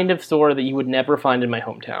the kind of store that you would never find in my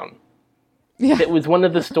hometown. Yeah. It was one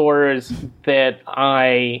of the stores that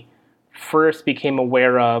I first became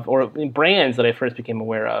aware of, or brands that I first became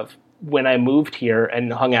aware of when I moved here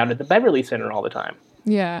and hung out at the Beverly Center all the time.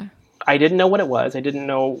 Yeah. I didn't know what it was. I didn't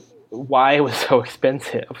know why it was so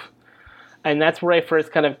expensive. And that's where I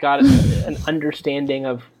first kind of got an understanding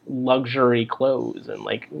of luxury clothes and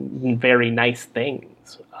like very nice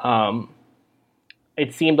things.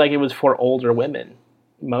 It seemed like it was for older women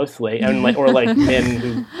mostly, and like, or like men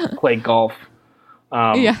who play golf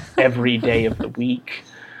every day of the week.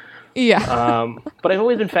 Yeah. But I've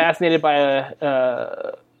always been fascinated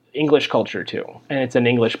by English culture too, and it's an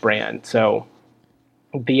English brand. So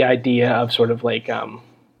the idea of sort of like,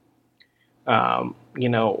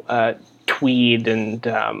 tweed and,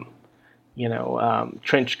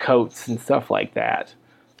 trench coats and stuff like that.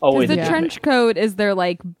 Always the trench coat is their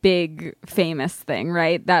like big famous thing,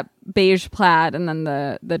 right? That beige plaid and then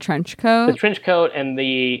the trench coat. The trench coat and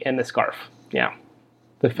the scarf. Yeah.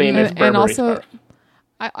 The famous Burberry and also, scarf.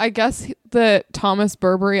 I guess that Thomas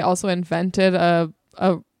Burberry also invented a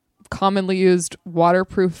commonly used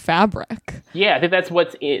waterproof fabric. Yeah, I think that's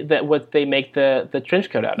what they make the trench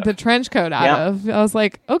coat out of. The trench coat out of. I was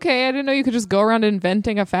like, okay, I didn't know you could just go around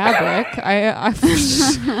inventing a fabric.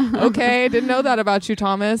 Okay, didn't know that about you,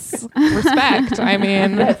 Thomas. Respect. I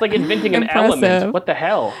mean, yeah, it's like inventing an element. What the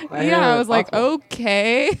hell? I was like,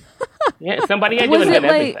 okay. Yeah, somebody had to invent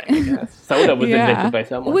everything. I guess. Soda was invented by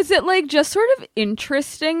someone. Was it like just sort of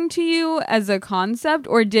interesting to you as a concept,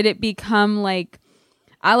 or did it become like?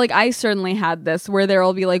 I certainly had this where there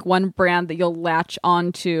will be like one brand that you'll latch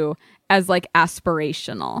onto as like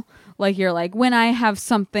aspirational. Like you're like, when I have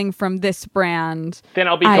something from this brand, then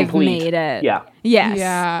I'll be I've complete. Made it. Yeah. Yes.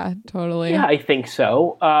 Yeah, totally. Yeah, I think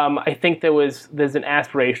so. I think there's an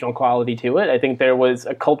aspirational quality to it. I think there was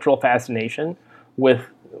a cultural fascination with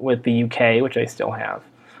the UK, which I still have.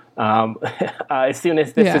 As soon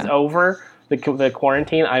as this is over, the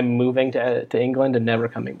quarantine, I'm moving to England and never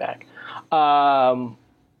coming back.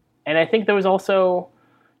 And I think there was also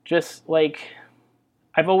just like,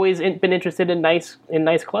 I've always been interested in nice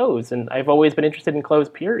clothes, and I've always been interested in clothes,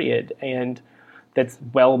 period. And that's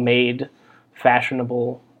well made,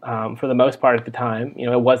 fashionable for the most part at the time. You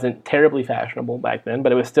know, it wasn't terribly fashionable back then,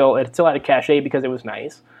 but it still had a cachet because it was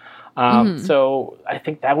nice. So I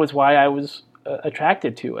think that was why I was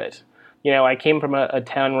attracted to it. You know, I came from a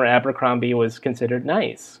town where Abercrombie was considered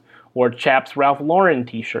nice. Or Chaps Ralph Lauren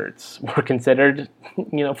T-shirts were considered,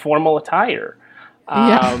 formal attire.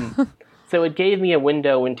 So it gave me a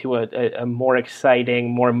window into a more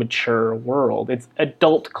exciting, more mature world. It's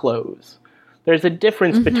adult clothes. There's a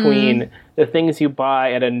difference between the things you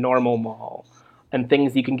buy at a normal mall and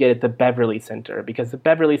things you can get at the Beverly Center, because the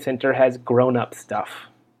Beverly Center has grown-up stuff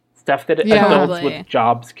that adults with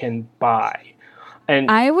jobs can buy. And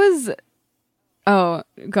Oh,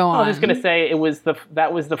 go on. I was going to say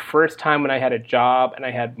that was the first time when I had a job and I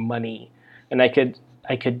had money and I could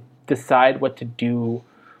decide what to do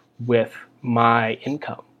with my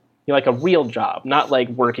income. Like a real job, not like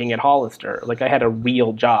working at Hollister. Like I had a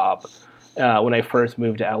real job when I first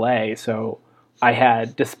moved to LA, so I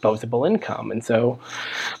had disposable income, and so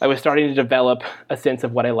I was starting to develop a sense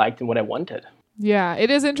of what I liked and what I wanted. Yeah, it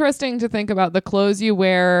is interesting to think about the clothes you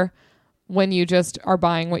wear when you just are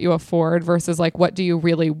buying what you afford versus like, what do you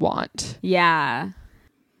really want? Yeah.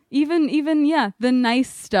 Even the nice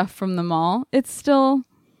stuff from the mall, it's still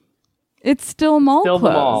mall Still clothes. the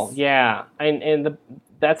mall, yeah. And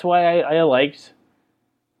that's why I liked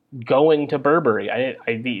going to Burberry. I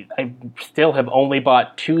still have only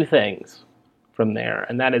bought 2 things from there,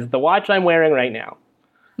 and that is the watch I'm wearing right now.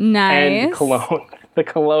 Nice. And cologne. The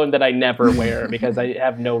cologne that I never wear because I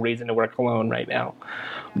have no reason to wear cologne right now.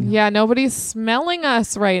 Yeah, nobody's smelling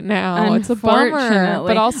us right now. It's a bummer,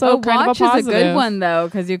 but also kind of a positive. Watch is a good one though,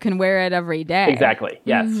 because you can wear it every day. Exactly.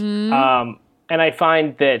 Yes. And I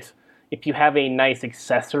find that if you have a nice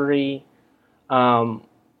accessory,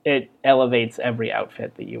 it elevates every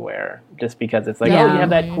outfit that you wear. Just because it's like, oh, you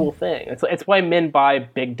have that cool thing. It's why men buy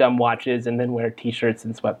big dumb watches and then wear t-shirts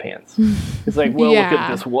and sweatpants. It's like, well, look at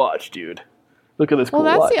this watch, dude. Look at this cool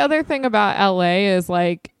Well, that's watch. the other thing about LA is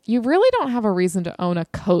like you really don't have a reason to own a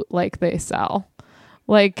coat like they sell.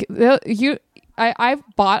 Like I've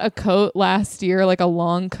bought a coat last year, like a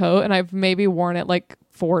long coat, and I've maybe worn it like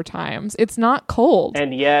 4 times. It's not cold.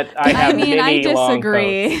 And yet I have many long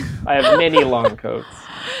coats. I have many long coats.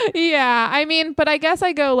 Yeah, I mean, but I guess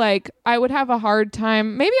I go like, I would have a hard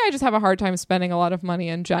time. Maybe I just have a hard time spending a lot of money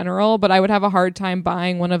in general, but I would have a hard time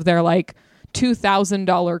buying one of their like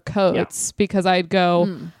 $2,000 coats because I'd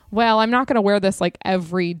go, well, I'm not going to wear this like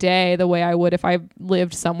every day the way I would if I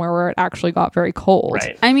lived somewhere where it actually got very cold.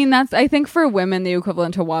 Right. I mean, that's, I think for women, the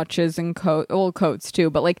equivalent to watches and coats too,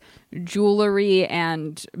 but like jewelry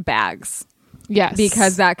and bags. Yes.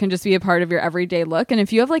 Because that can just be a part of your everyday look. And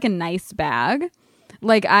if you have like a nice bag,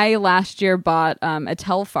 like I last year bought a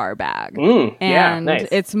Telfar bag, and nice.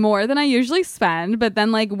 It's more than I usually spend. But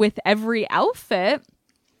then like with every outfit,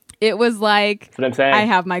 it was like, that's what I'm saying. I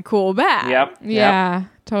have my cool bag. Yep. Yeah,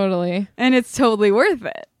 totally. And it's totally worth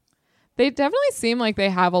it. They definitely seem like they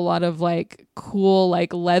have a lot of like cool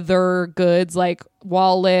like leather goods, like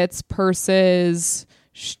wallets, purses,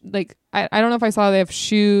 like I don't know if I saw they have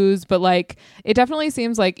shoes, but like it definitely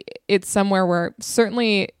seems like it's somewhere where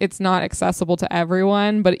certainly it's not accessible to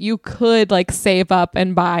everyone, but you could like save up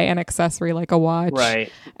and buy an accessory like a watch,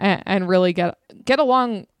 Right. and really get a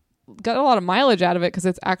lot of mileage out of it because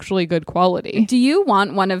it's actually good quality. Do you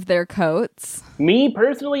want one of their coats? Me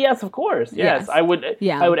personally, yes, of course. Yes. I would.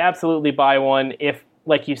 Yeah. I would absolutely buy one if,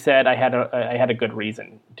 like you said, I had a good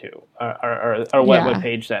reason to, or what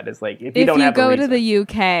Paige said is like if you don't have a reason. If you go to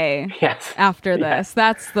the UK yes. after this, Yes.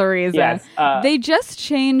 that's the reason. Yes. They just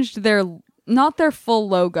changed not their full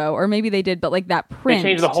logo, or maybe they did, but like that print They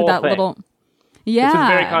changed the whole to that thing. little. This Yeah, is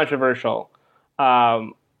very controversial,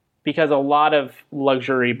 because a lot of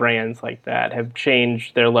luxury brands like that have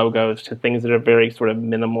changed their logos to things that are very sort of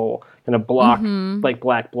minimal, kind of block, like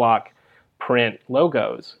black block print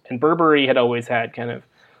logos. And Burberry had always had kind of,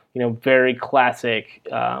 very classic,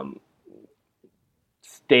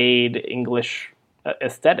 staid English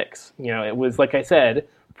aesthetics. It was, like I said,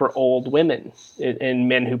 for old women and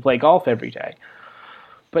men who play golf every day.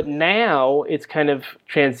 But now it's kind of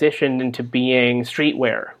transitioned into being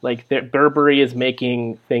streetwear. Like Burberry is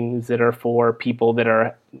making things that are for people that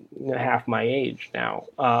are half my age now.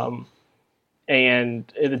 And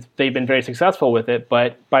they've been very successful with it.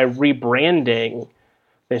 But by rebranding,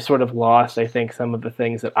 they sort of lost, I think, some of the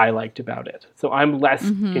things that I liked about it. So I'm less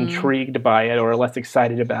intrigued by it or less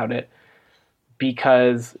excited about it,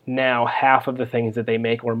 because now half of the things that they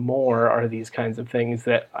make or more are these kinds of things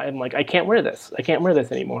that I'm like, I can't wear this. I can't wear this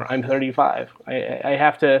anymore. I'm 35. I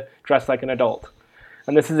have to dress like an adult.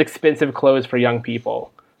 And this is expensive clothes for young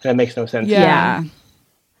people. That makes no sense. yeah.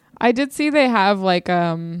 I did see they have like, they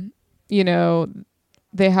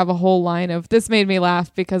have a whole line of, this made me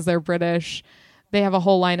laugh because they're British. They have a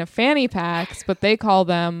whole line of fanny packs, but they call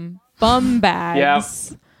them bum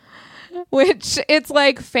bags. Yep. Which it's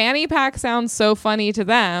like fanny pack sounds so funny to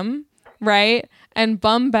them, right? And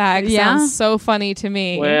bum bag sounds so funny to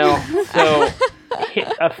me. Well, so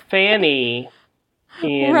a fanny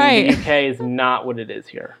in the UK is not what it is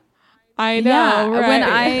here. I know. Yeah,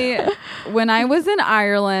 right? when I was in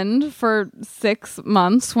Ireland for 6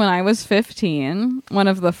 months when I was 15, one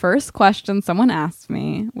of the first questions someone asked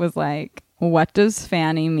me was like, "What does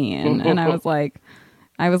fanny mean?" And I was like,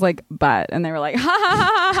 butt. And they were like, ha ha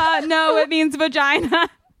ha ha, no, it means vagina.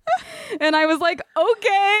 And I was like,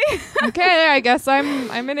 okay, I guess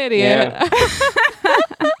I'm an idiot. Yeah.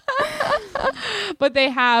 But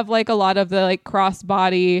they have like a lot of the like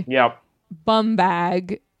crossbody bum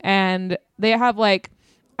bag, and they have like,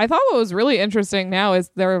 I thought what was really interesting now is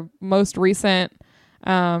their most recent,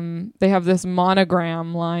 they have this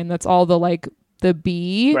monogram line that's all the like the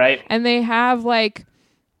B, right? And they have like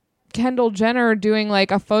Kendall Jenner doing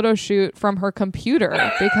like a photo shoot from her computer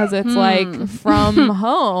because it's like from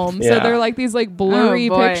home. So they're like these like blurry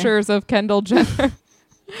pictures of Kendall Jenner.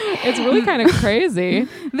 It's really kind of crazy.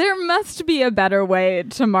 There must be a better way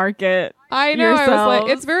to market. I know. yourselves. I was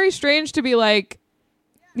like, it's very strange to be like,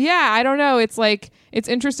 yeah, I don't know. It's like, it's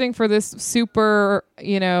interesting for this super,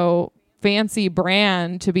 fancy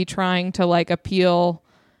brand to be trying to like appeal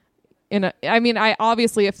I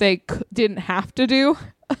obviously if they didn't have to do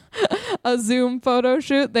a Zoom photo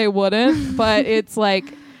shoot, they wouldn't, but it's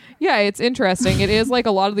like, yeah, it's interesting. It is like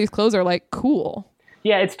a lot of these clothes are like cool.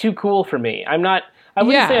 Yeah, it's too cool for me. I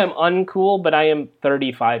wouldn't say I'm uncool, but I am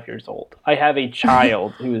 35 years old. I have a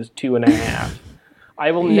child who is 2.5.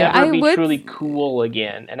 I will never be truly cool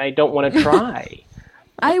again, and I don't want to try.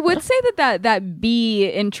 I would say that B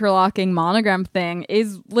interlocking monogram thing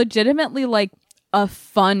is legitimately like a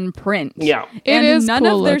fun print. Yeah. And it is none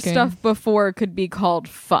cool of their looking. stuff before could be called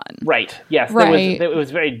fun. Right. Yes. Right. It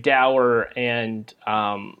was very dour and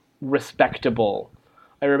respectable.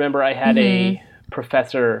 I remember I had a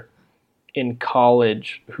professor in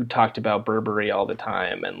college who talked about Burberry all the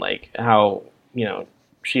time and like how,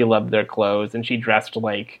 she loved their clothes and she dressed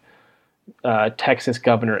like Texas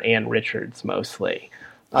Governor Ann Richards mostly.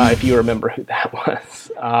 If you remember who that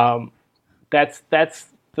was.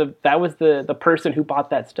 That was the person who bought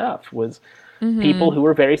that stuff was people who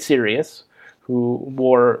were very serious, who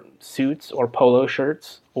wore suits or polo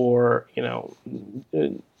shirts or,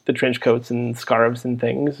 the trench coats and scarves and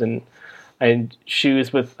things and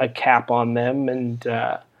shoes with a cap on them and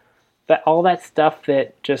all that stuff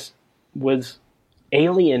that just was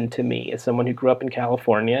alien to me as someone who grew up in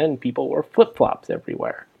California and people wore flip-flops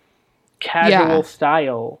everywhere. Casual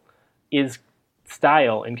style is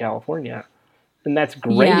style in California. And that's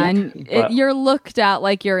great. Yeah, and you're looked at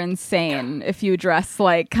like you're insane if you dress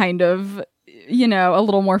like kind of, a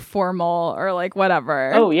little more formal or like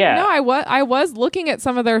whatever. Oh, yeah. No, I was looking at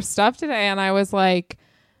some of their stuff today and I was like,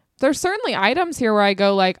 there's certainly items here where I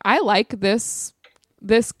go like, I like this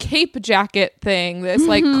cape jacket thing, this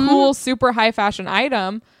like cool, super high fashion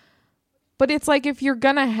item. But it's like, if you're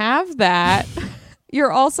going to have that,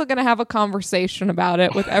 you're also going to have a conversation about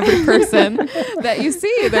it with every person that you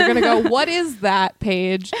see. They're going to go, what is that,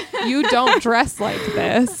 Paige? You don't dress like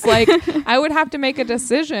this. Like, I would have to make a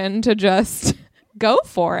decision to just go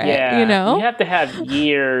for it, You have to have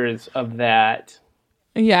years of that.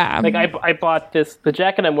 Yeah. Like I bought this, the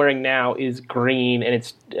jacket I'm wearing now is green and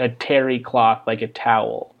it's a terry cloth, like a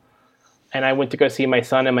towel. And I went to go see my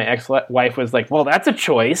son and my ex-wife was like, well, that's a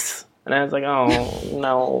choice. And I was like, oh,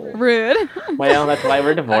 no. Rude. Well, that's why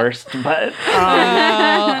we're divorced. But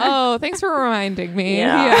thanks for reminding me.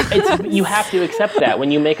 Yeah. You have to accept that.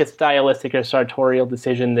 When you make a stylistic or sartorial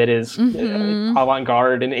decision that is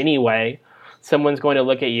avant-garde in any way, someone's going to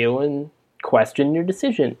look at you and question your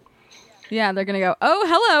decision. Yeah, they're going to go, oh,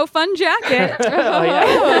 hello, fun jacket. Oh, yeah.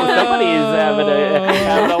 Somebody's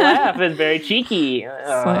having a laugh. It's very cheeky.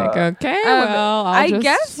 It's like, okay, well, I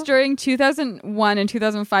guess during 2001 and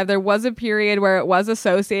 2005, there was a period where it was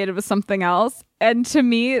associated with something else. And to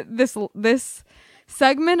me, this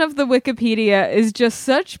segment of the Wikipedia is just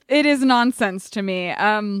it is nonsense to me.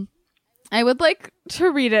 I would like to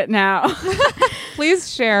read it now.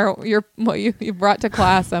 Please share what you brought to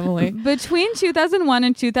class, Emily. Between 2001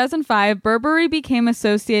 and 2005, Burberry became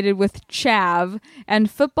associated with chav and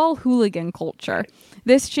football hooligan culture.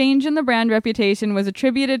 This change in the brand reputation was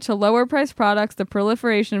attributed to lower-priced products, the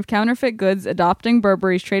proliferation of counterfeit goods adopting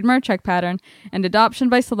Burberry's trademark check pattern, and adoption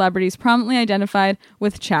by celebrities prominently identified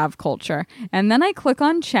with chav culture. And then I click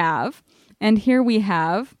on chav, and here we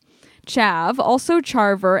have... Chav, also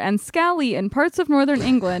charver and scally in parts of northern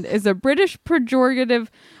England, is a British pejorative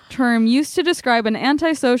term used to describe an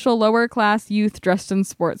antisocial lower-class youth dressed in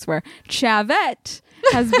sportswear. Chavette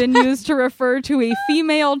has been used to refer to a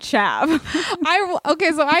female chav.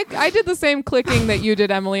 So I did the same clicking that you did,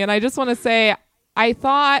 Emily, and I just want to say, I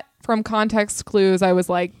thought from context clues, I was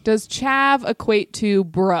like, does chav equate to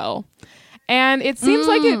bro? And it seems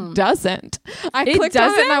like it doesn't. I clicked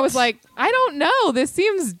on it and I was like, I don't know. This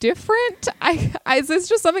seems different. Is this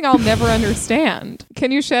just something I'll never understand?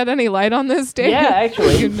 Can you shed any light on this, Dave? Yeah,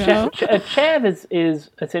 actually. Chav is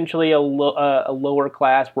essentially a lower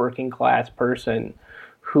class, working class person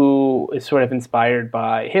who is sort of inspired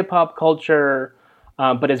by hip hop culture,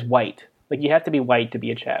 but is white. Like, you have to be white to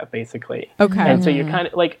be a chav, basically. Okay. And so you're kind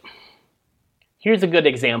of like, here's a good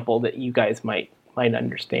example that you guys might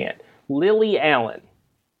understand. Lily Allen.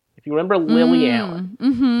 If you remember Lily Allen,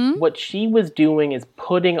 what she was doing is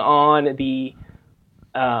putting on she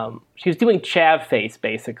was doing chav face,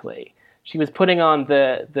 basically. She was putting on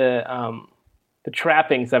the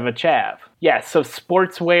trappings of a chav. Yes, so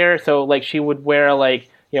sportswear, so like she would wear like,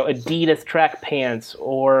 Adidas track pants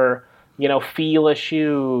or, Fila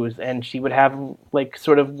shoes, and she would have like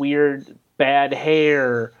sort of weird bad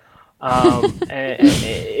hair. And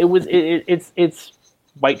it's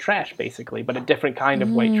white trash, basically, but a different kind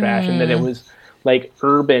of white trash, and that it was like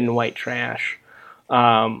urban white trash.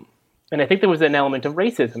 And I think there was an element of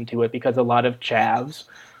racism to it because a lot of chavs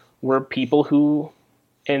were people who,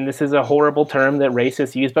 and this is a horrible term that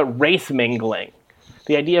racists use, but race mingling.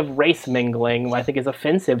 The idea of race mingling, I think, is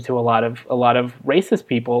offensive to a lot of racist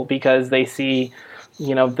people because they see,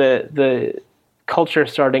 the culture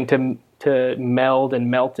starting to meld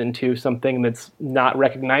and melt into something that's not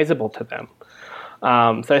recognizable to them.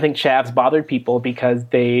 So I think chavs bothered people because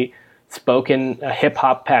they spoke in a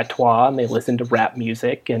hip-hop patois and they listened to rap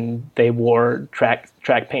music and they wore track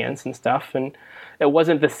pants and stuff. And it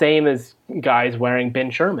wasn't the same as guys wearing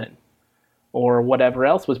Ben Sherman or whatever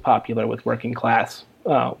else was popular with working class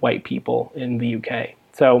white people in the UK.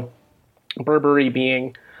 So Burberry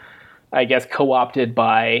being, I guess, co-opted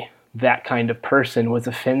by that kind of person was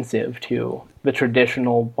offensive to the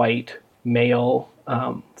traditional white male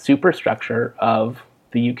superstructure of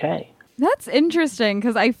the UK. That's interesting,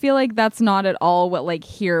 because I feel like that's not at all what, like,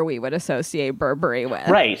 here we would associate Burberry with.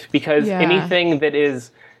 Right, because anything that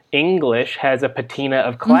is English has a patina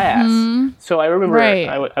of class. So I remember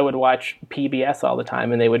I would watch PBS all the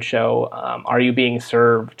time, and they would show Are You Being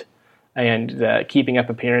Served and Keeping Up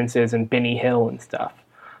Appearances and Benny Hill and stuff.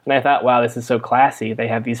 And I thought, wow, this is so classy. They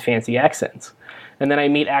have these fancy accents. And then I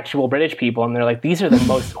meet actual British people, and they're like, these are the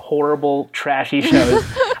most horrible, trashy shows.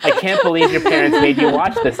 I can't believe your parents made you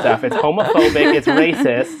watch this stuff. It's homophobic, it's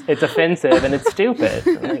racist, it's offensive, and it's stupid.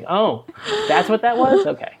 I'm like, oh, that's what that was?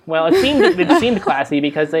 Okay. Well, it seemed classy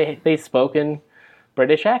because they spoke in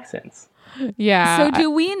British accents. Yeah. So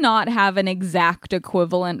do we not have an exact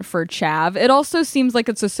equivalent for chav? It also seems like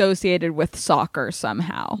it's associated with soccer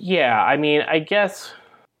somehow. Yeah, I mean, I guess...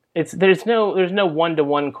 there's no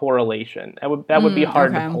one-to-one correlation. That would be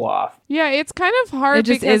hard to pull off. Yeah, it's kind of hard. It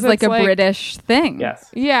just because is like a British thing. Yes.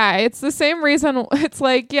 Yeah, it's the same reason. It's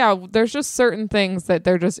like, yeah, there's just certain things that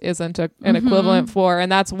there just isn't an equivalent for,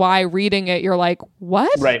 and that's why reading it, you're like,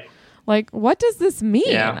 what? Right. Like, what does this mean?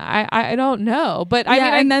 Yeah. I don't know. But I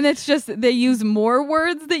mean, and then it's just they use more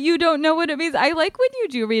words that you don't know what it means. I like when you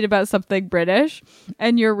do read about something British,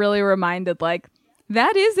 and you're really reminded, like,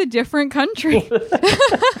 that is a different country.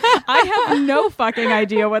 I have no fucking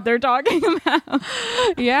idea what they're talking about.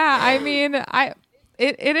 Yeah, I mean,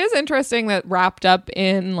 it is interesting that wrapped up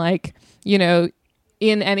in, like, you know,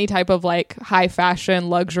 in any type of like high fashion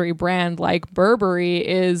luxury brand like Burberry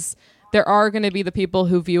is there are going to be the people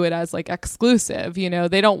who view it as like exclusive. You know,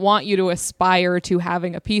 they don't want you to aspire to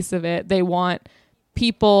having a piece of it. They want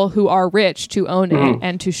people who are rich to own it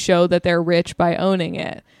and to show that they're rich by owning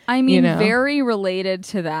it. I mean, very related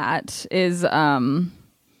to that is,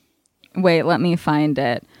 wait, let me find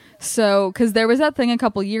it. So, because there was that thing a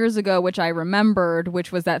couple years ago, which I remembered,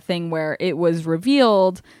 which was that thing where it was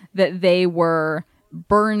revealed that they were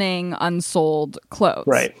burning unsold clothes.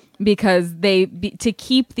 Right. Because to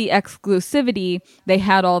keep the exclusivity, they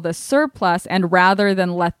had all the surplus, and rather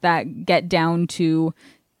than let that get down to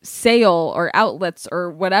sale or outlets or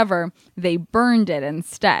whatever, they burned it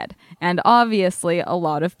instead. And obviously a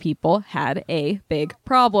lot of people had a big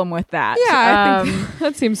problem with that. Yeah, I think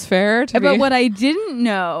that seems fair to me. But what I didn't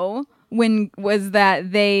know was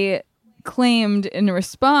that they claimed in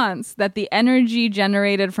response that the energy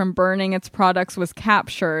generated from burning its products was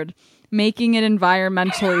captured, making it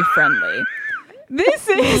environmentally friendly. This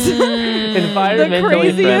is the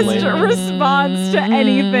craziest response to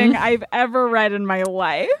anything I've ever read in my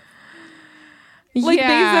life. Like,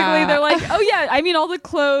 basically, they're like, oh, yeah, I mean, all the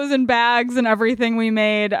clothes and bags and everything we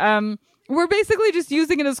made, we're basically just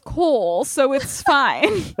using it as coal, so it's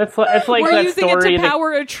fine. It's like we're that using story it to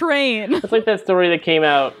power a train. It's like that story that came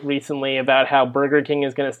out recently about how Burger King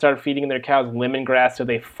is going to start feeding their cows lemongrass so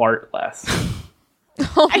they fart less.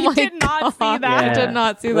 I did not see that. I did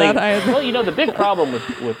not see that either. Well, you know, the big problem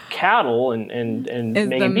with cattle and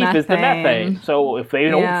making beef is the methane. So if they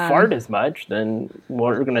don't fart as much, then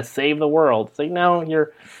we're going to save the world. It's like, no,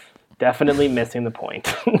 you're definitely missing the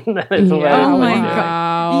point. Oh my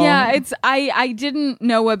god! Yeah, I didn't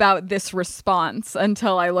know about this response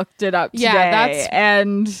until I looked it up today,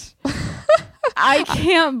 and I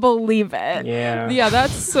can't believe it. Yeah,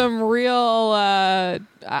 that's some real. I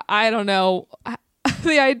don't know.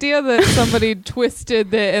 The idea that somebody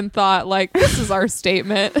twisted it and thought, like, this is our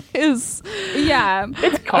statement is... Yeah.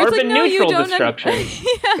 It's carbon neutral destruction.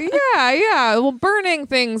 Yeah. Well, burning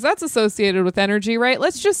things, that's associated with energy, right?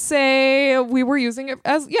 Let's just say we were using it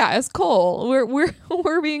as coal.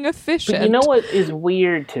 We're being efficient. But you know what is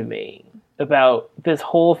weird to me about this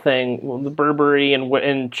whole thing, the Burberry and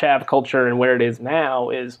chav culture and where it is now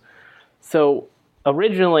is... So,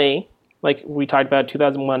 originally, like we talked about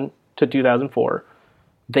 2001 to 2004...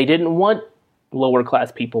 They didn't want lower class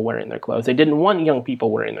people wearing their clothes. They didn't want young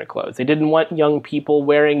people wearing their clothes. They didn't want young people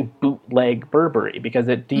wearing bootleg Burberry because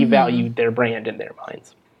it devalued their brand in their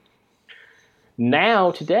minds.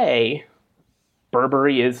 Now, today,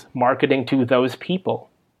 Burberry is marketing to those people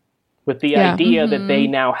with the idea that they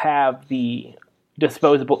now have the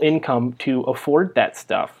disposable income to afford that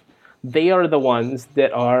stuff. They are the ones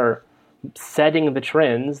that are setting the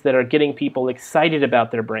trends, that are getting people excited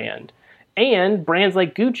about their brand. And brands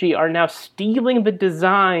like Gucci are now stealing the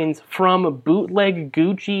designs from bootleg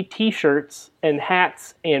Gucci t-shirts and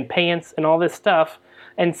hats and pants and all this stuff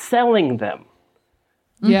and selling them.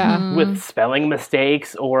 Yeah. with spelling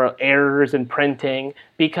mistakes or errors in printing,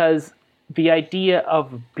 because the idea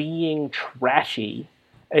of being trashy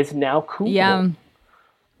is now cool. Yeah.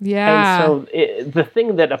 Yeah. And so the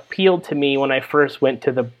thing that appealed to me when I first went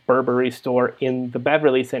to the Burberry store in the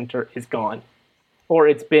Beverly Center is gone. Or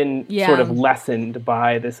it's been sort of lessened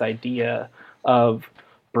by this idea of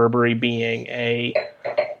Burberry being a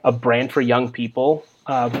brand for young people,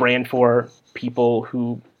 a brand for people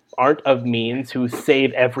who aren't of means, who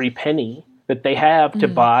save every penny that they have to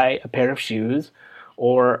buy a pair of shoes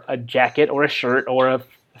or a jacket or a shirt or a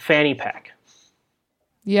fanny pack.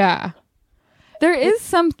 Yeah. There is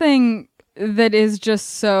something that is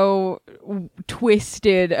just so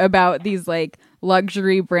twisted about these like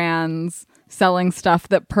luxury brands selling stuff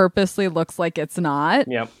that purposely looks like it's not.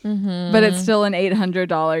 Yep. But it's still an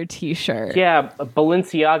 $800 t-shirt. Yeah,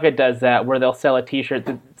 Balenciaga does that, where they'll sell a t-shirt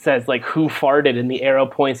that says like "Who farted?" and the arrow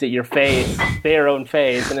points at your face, their own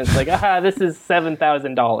face, and it's like, this is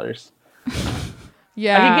 $7,000.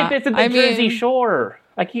 Yeah. I could get this at the Jersey Shore.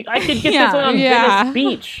 I could get this on Venice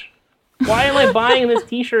Beach. Why am I buying this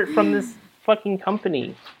t-shirt from this fucking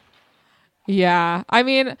company? Yeah. I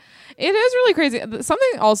mean, it is really crazy.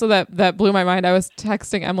 Something also that blew my mind, I was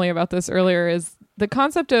texting Emily about this earlier, is the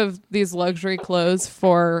concept of these luxury clothes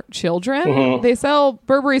for children.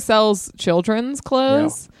 Burberry sells children's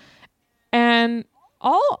clothes, and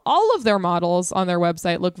all of their models on their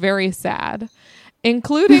website look very sad,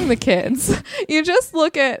 including the kids. You just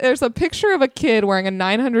look at, there's a picture of a kid wearing a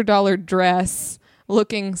 $900 dress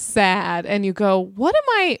looking sad, and you go, what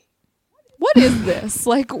is this?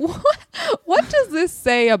 Like, what does this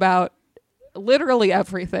say about literally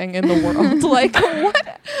everything in the world? Like,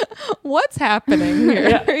 what's happening here?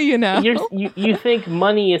 Yeah. You know, you think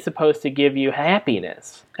money is supposed to give you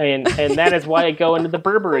happiness, and that is why I go into the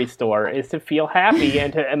Burberry store, is to feel happy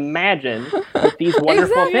and to imagine that these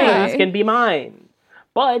wonderful things can be mine.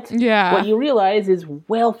 But what you realize is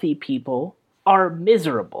wealthy people are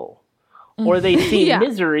miserable. Or they see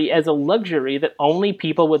misery as a luxury that only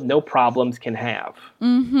people with no problems can have.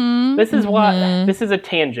 This is why, this is a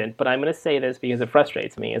tangent, but I'm going to say this because it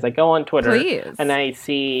frustrates me. As I go on Twitter and I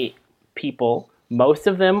see people, most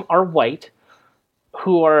of them are white,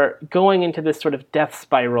 who are going into this sort of death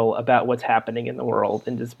spiral about what's happening in the world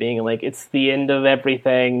and just being like, it's the end of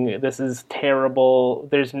everything. This is terrible.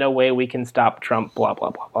 There's no way we can stop Trump, blah, blah,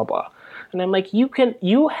 blah, blah, blah. And I'm like,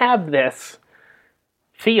 you have this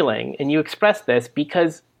feeling and you express this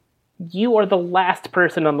because you are the last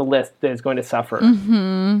person on the list that is going to suffer.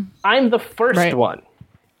 I'm the first one,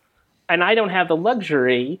 and I don't have the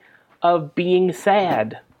luxury of being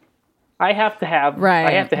sad. I have to have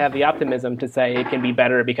the optimism to say it can be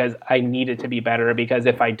better because I need it to be better, because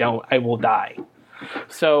if I don't, I will die.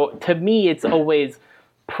 So to me, it's always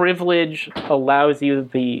privilege allows you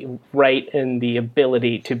the right and the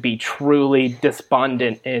ability to be truly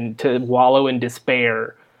despondent and to wallow in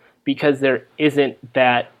despair, because there isn't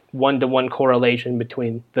that one-to-one correlation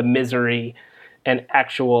between the misery and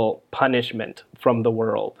actual punishment from the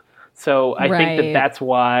world. So I think that that's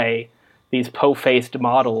why these po-faced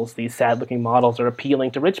models, these sad-looking models, are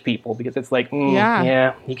appealing to rich people, because it's like,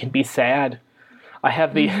 yeah, you can be sad.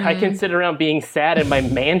 I can sit around being sad in my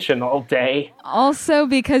mansion all day. Also,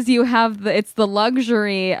 because you have it's the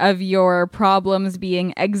luxury of your problems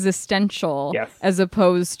being existential, as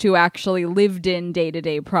opposed to actually lived in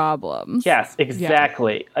day-to-day problems. Yes,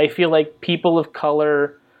 exactly. Yeah. I feel like people of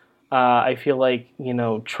color, I feel like,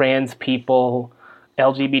 trans people,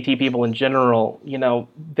 LGBT people in general,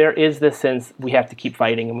 there is this sense we have to keep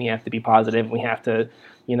fighting and we have to be positive and we have to,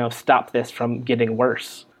 stop this from getting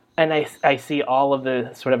worse. And I see all of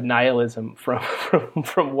the sort of nihilism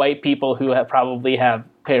from white people who probably have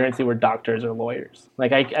parents who were doctors or lawyers.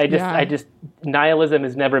 Like I just nihilism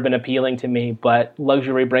has never been appealing to me, but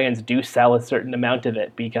luxury brands do sell a certain amount of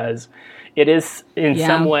it because it is in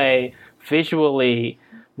some way visually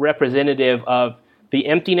representative of the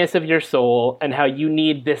emptiness of your soul and how you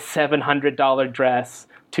need this $700 dress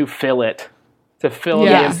to fill it, to fill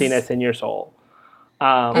the emptiness in your soul.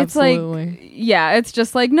 It's like, it's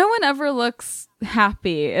just like no one ever looks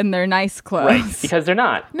happy in their nice clothes. Right, because they're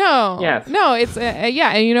not. No. Yes. No, it's, and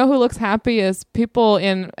you know who looks happy is people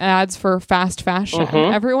in ads for fast fashion.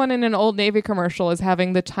 Everyone in an Old Navy commercial is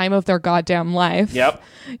having the time of their goddamn life. Yep.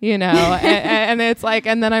 And it's like,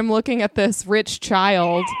 and then I'm looking at this rich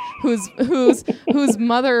child whose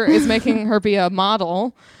mother is making her be a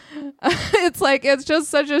model. It's like, it's just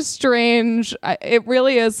such a strange, it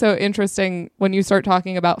really is so interesting when you start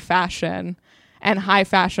talking about fashion and high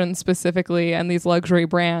fashion specifically and these luxury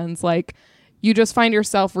brands. Like, you just find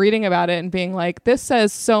yourself reading about it and being like, this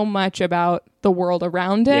says so much about the world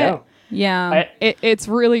around it. Yeah. It's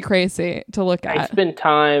really crazy to look at. I spend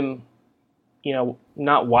time,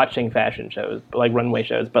 not watching fashion shows, like runway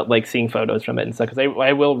shows, but like seeing photos from it and stuff. Because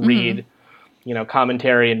I will read,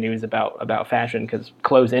 commentary and news about fashion because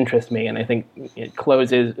clothes interest me, and I think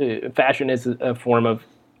fashion is a form of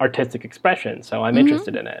artistic expression. So I'm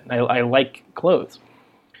interested in it. I like clothes,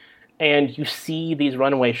 and you see these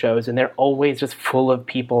runway shows, and they're always just full of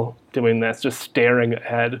people doing this, just staring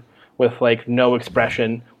ahead with like no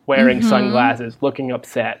expression, wearing sunglasses, looking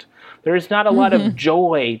upset. There's not a lot of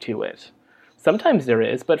joy to it. Sometimes there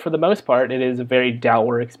is, but for the most part, it is a very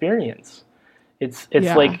dour experience.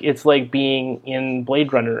 It's like being in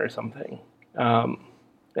Blade Runner or something.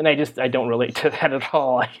 And I don't relate to that at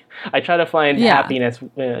all. I try to find happiness,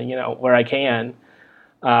 where I can.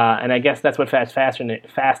 And I guess that's what fast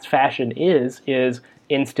fashion is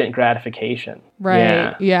instant gratification.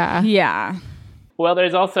 Right. Yeah. Well,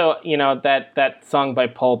 there's also, that song by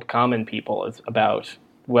Pulp, Common People, is about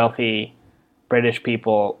wealthy British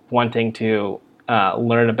people wanting to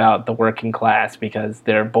learn about the working class because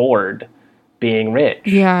they're bored being rich.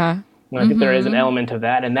 Yeah. I think there is an element of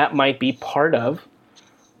that, and that might be part of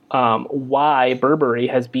why Burberry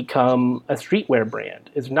has become a streetwear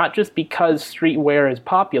brand. It's not just because streetwear is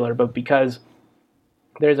popular, but because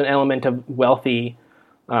there's an element of wealthy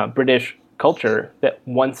British culture that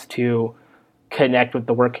wants to connect with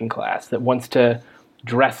the working class, that wants to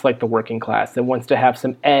dress like the working class, that wants to have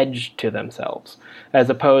some edge to themselves, as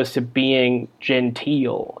opposed to being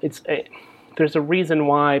genteel. There's a reason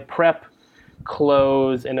why prep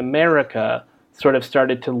clothes in America sort of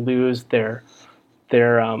started to lose their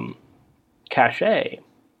cachet.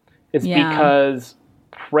 It's because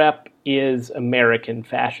prep is American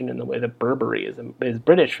fashion in the way that Burberry is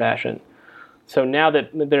British fashion. So now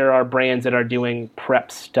that there are brands that are doing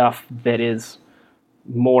prep stuff that is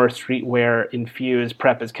more streetwear infused,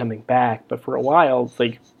 prep is coming back. But for a while,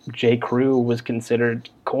 like J. Crew was considered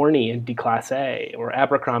corny and déclassé, or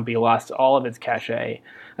Abercrombie lost all of its cachet.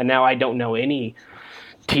 And now I don't know any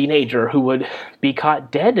teenager who would be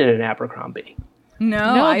caught dead in an Abercrombie.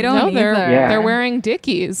 No, I don't either. They're wearing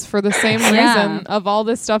Dickies for the same reason of all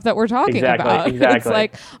this stuff that we're talking about. Exactly. It's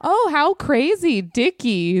like, oh, how crazy,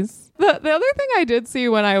 Dickies. The other thing I did see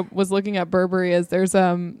when I was looking at Burberry is there's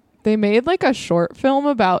they made like a short film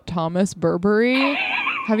about Thomas Burberry.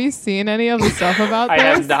 Have you seen any of the stuff about this? I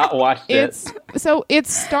have not watched it.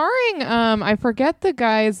 It's starring I forget the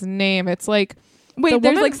guy's name. It's like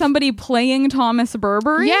there's like somebody playing Thomas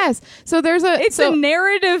Burberry? Yes. So there's a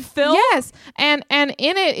narrative film? Yes. And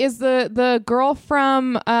in it is the girl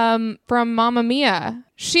from Mamma Mia.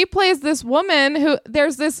 She plays this woman who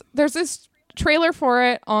there's this trailer for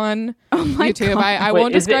it on YouTube. I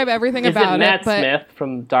won't describe everything about it. Matt Smith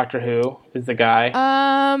from Doctor Who is the guy?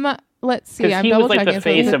 Let's see. I'm he was like checking. the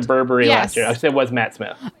face of Burberry last year. I said it was Matt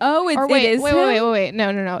Smith. Oh, it is wait.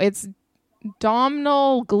 No. It's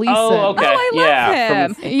Domhnall Gleeson. Oh, okay. Oh, I love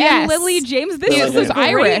him. Yes. And Lily James. This is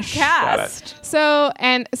Irish cast. So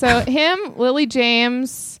him, Lily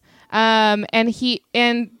James, and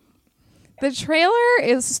the trailer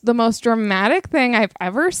is the most dramatic thing I've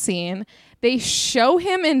ever seen. They show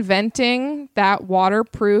him inventing that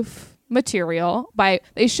waterproof material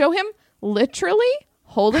they show him literally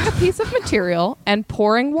holding a piece of material and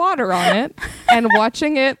pouring water on it and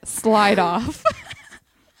watching it slide off.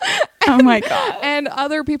 Oh my God. And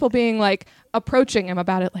other people being like approaching him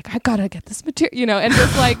about it, like, I gotta get this material, and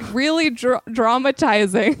just like really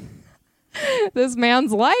dramatizing this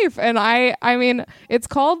man's life. And I mean, it's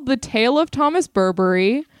called The Tale of Thomas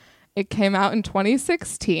Burberry. It came out in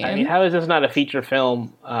 2016. I mean, how is this not a feature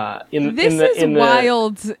film wild in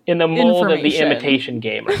the mold of The Imitation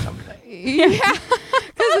Game or something? Yeah.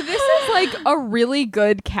 Because this is like a really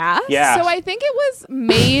good cast. Yeah. So I think it was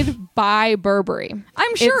made by Burberry.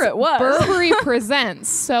 I'm sure it was. Burberry Presents.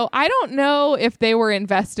 So I don't know if they were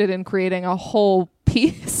invested in creating a whole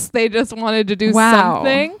piece. They just wanted to do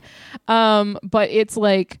something. But it's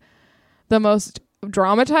like the most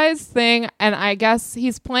dramatized thing, and I guess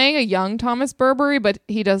he's playing a young Thomas Burberry, but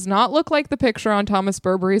he does not look like the picture on Thomas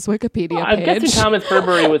Burberry's Wikipedia page. I'm guessing Thomas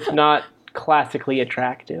Burberry was not classically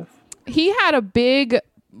attractive. He had a big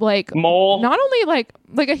mole, not only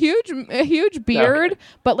like a huge beard,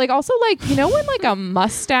 but like also like, you know, when like a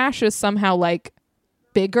mustache is somehow like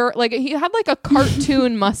bigger, like he had like a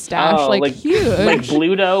cartoon mustache, like huge, like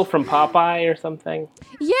Bluto from Popeye or something.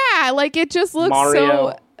 Yeah, like it just looks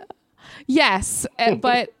Mario. so. Yes,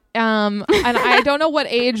 but And I don't know what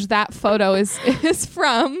age that photo is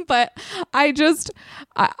from, but I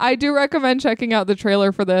do recommend checking out the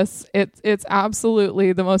trailer for this. It's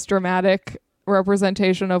absolutely the most dramatic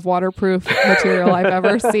representation of waterproof material I've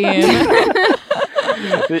ever seen.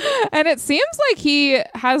 And it seems like he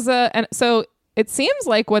has so it seems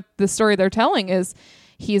like what the story they're telling is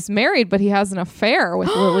he's married, but he has an affair with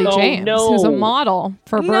Lily James, who's a model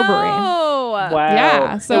for Burberry. No. Wow.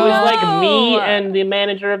 Yeah. So it was like me and the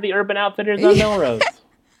manager of the Urban Outfitters on Melrose.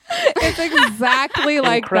 It's exactly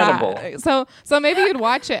like Incredible. that. So maybe you'd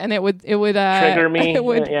watch it and it would trigger me. It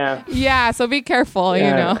would, yeah. So be careful.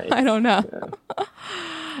 Yeah, right. I don't know.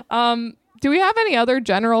 Yeah. Do we have any other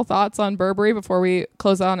general thoughts on Burberry before we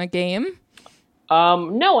close on a game?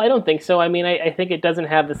 No, I don't think so. I mean, I think it doesn't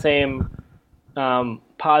have the same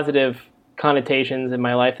positive connotations in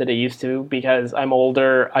my life that it used to because I'm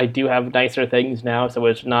older. I do have nicer things now, so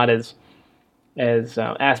it's not as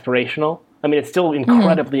aspirational. I mean, it's still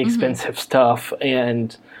incredibly expensive stuff,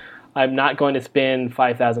 and I'm not going to spend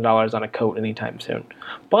 $5,000 on a coat anytime soon.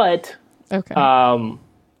 But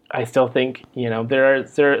I still think there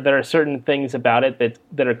are certain things about it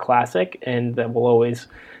that are classic and that will always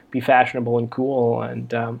be fashionable and cool.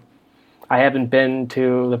 And I haven't been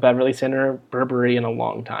to the Beverly Center Burberry in a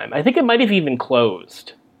long time. I think it might have even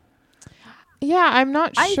closed. Yeah, I'm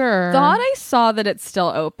not sure. I thought I saw that it's still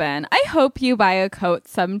open. I hope you buy a coat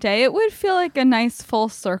someday. It would feel like a nice full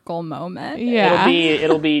circle moment. Yeah.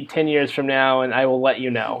 It'll be 10 years from now, and I will let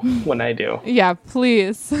you know when I do. Yeah,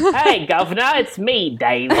 please. Hey, Governor, it's me,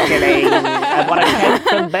 Dave Killing. I want a coat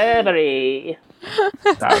from Burberry.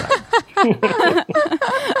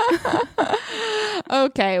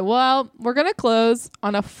 Okay, well, we're going to close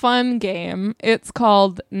on a fun game. It's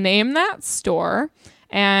called Name That Store.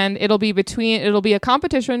 And it'll be a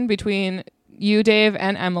competition between you, Dave,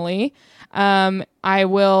 and Emily. It's going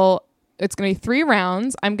to be 3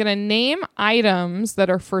 rounds. I'm going to name items that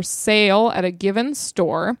are for sale at a given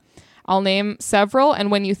store. I'll name several,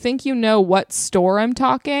 and when you think you know what store I'm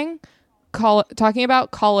talking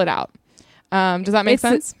about, call it out. Does that make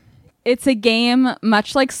sense? It's a game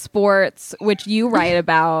much like sports, which you write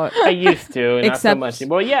about. I used to, not so much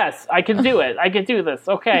anymore. Yes, I can do it. I can do this.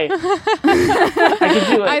 Okay. I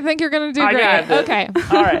can do it. I think you're going to do great. Okay.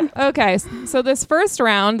 All right. Okay. So this first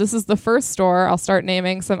round, this is the first store. I'll start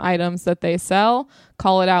naming some items that they sell.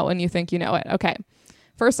 Call it out when you think you know it. Okay.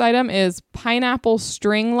 First item is pineapple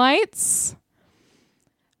string lights.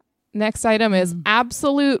 Next item is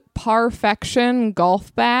Absolute Parfection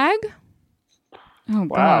golf bag. Oh,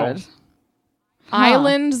 wow. God.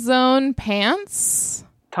 Island Zone pants.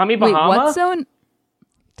 Tommy Bahama? Wait, what zone?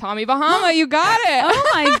 Tommy Bahama, you got it.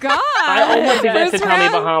 Oh, my God. I almost suggested Tommy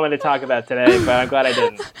Bahama to talk about today, but I'm glad I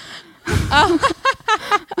didn't.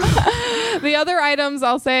 The other items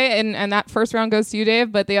I'll say, and that first round goes to you,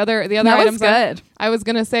 Dave, but the other items I was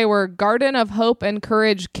going to say were Garden of Hope and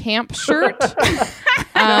Courage camp shirt.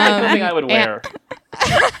 Something I would wear.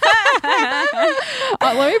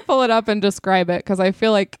 Let me pull it up and describe it because I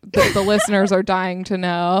feel like the listeners are dying to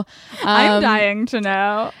know. I'm dying to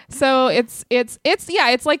know. So it's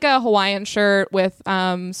like a Hawaiian shirt with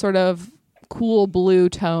sort of cool blue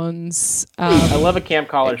tones. I love a camp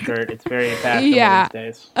collar shirt. It's very fashionable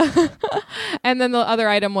these days. And then the other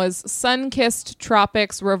item was Sun-Kissed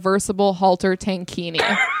Tropics reversible halter tankini.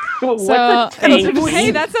 What's a tankini?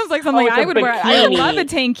 Hey, that sounds like something I would wear. I would love a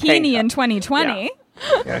tankini in 2020.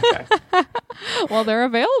 Yeah. Okay. Well, they're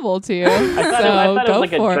available to you. I thought it was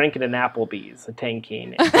like a drink at an Applebee's, a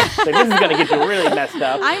tankini. Like, this is going to get you really messed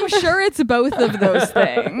up. I'm sure it's both of those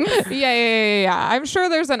things. Yeah. I'm sure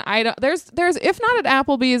there's an item. There's if not at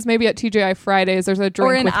Applebee's, maybe at TGI Fridays. There's a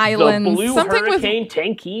drink or an with island. The Blue something Hurricane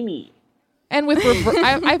tankini. And with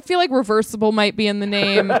I feel like reversible might be in the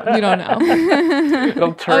name. We don't know.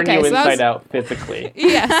 It'll turn you inside out physically.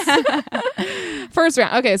 Yes. First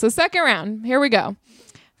round. Okay, so second round. Here we go.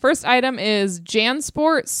 First item is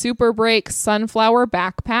JanSport Super Break Sunflower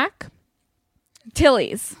Backpack.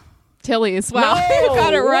 Tilly's. Wow, you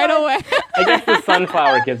got it right away. I guess the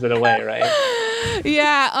sunflower gives it away, right?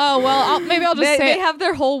 Yeah. Oh, well, maybe I'll just say they have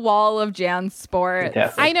their whole wall of JanSport.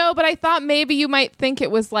 Fantastic. I know, but I thought maybe you might think it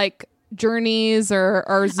was like Journeys or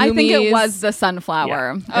Zoomies. I think it was the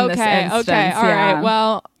sunflower. Yeah. Okay. All right.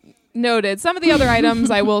 Well, noted. Some of the other items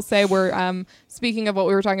I will say were, speaking of what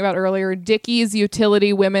we were talking about earlier, Dickies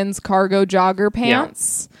Utility Women's Cargo Jogger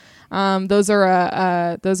Pants. Yeah. Those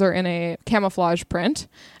are in a camouflage print.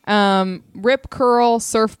 Rip Curl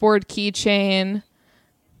Surfboard Keychain.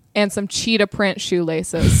 And some cheetah print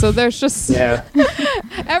shoelaces. So there's just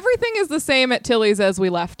everything is the same at Tilly's as we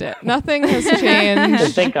left it. Nothing has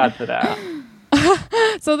changed. Thank God for that.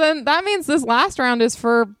 So then that means this last round is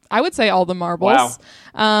for, I would say, all the marbles.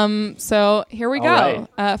 Wow. So here we go.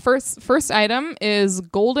 Right. First item is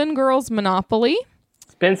Golden Girls Monopoly.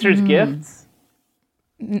 Spencer's Gifts.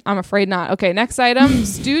 I'm afraid not. Okay, next item.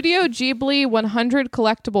 Studio Ghibli 100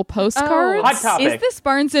 collectible postcards. Hot Topic. Is this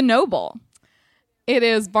Barnes & Noble? It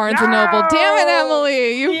is Barnes & Noble. Damn it,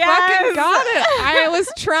 Emily. You fucking got it. I was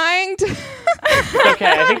trying to...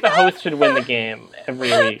 Okay, I think the host should win the game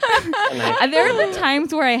every week. There have been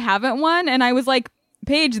times where I haven't won, and I was like,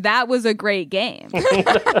 Paige, that was a great game.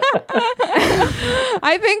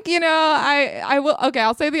 I think, I will. Okay,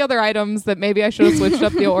 I'll say the other items that maybe I should have switched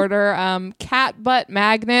up the order. Cat butt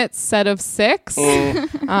magnets, set of 6.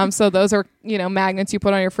 So those are, magnets you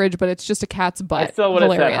put on your fridge, but it's just a cat's butt. I still would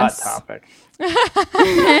have said Hot Topic.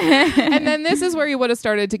 And then this is where you would have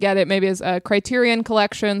started to get it, maybe as a Criterion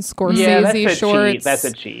Collection, Scorsese shorts. That's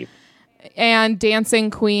a cheap. And Dancing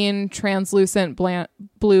Queen translucent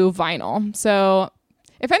blue vinyl. So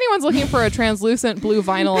if anyone's looking for a translucent blue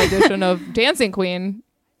vinyl edition of Dancing Queen,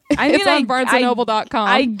 it's on BarnesandNoble.com.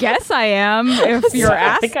 I guess I am, if you're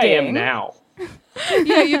asking. I think I am now.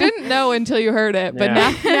 Yeah, you didn't know until you heard it, but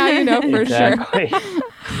now you know for exactly. sure.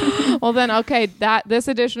 Well then, okay, this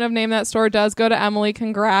edition of Name That Store does go to Emily.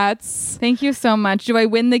 Congrats. Thank you so much. Do I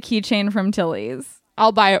win the keychain from Tilly's?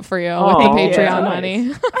 I'll buy it for you with the Patreon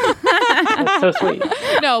money. That's so sweet.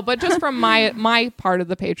 No, but just from my part of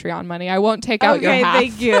the Patreon money. I won't take out your half.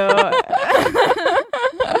 Thank you.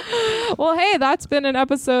 Well, hey, that's been an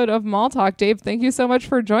episode of Mall Talk. Dave, thank you so much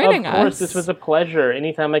for joining us. Of course, this was a pleasure.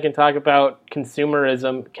 Anytime I can talk about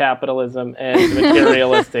consumerism, capitalism, and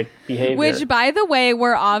materialistic behavior. Which, by the way,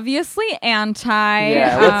 we're obviously anti.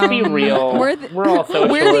 Yeah, let's be real. We're all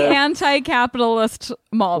socialists. We're the anti-capitalist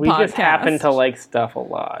mall podcast. We just happen to like stuff a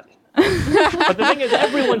lot. But the thing is,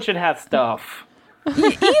 everyone should have stuff.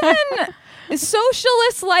 Even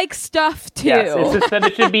socialists like stuff too. Yes, it's just that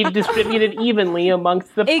it should be distributed evenly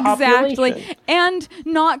amongst the population. And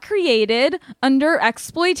not created under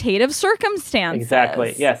exploitative circumstances.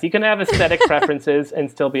 Exactly. Yes, you can have aesthetic preferences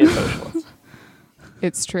and still be a socialist.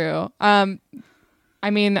 It's true. I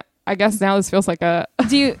mean, I guess now this feels like a...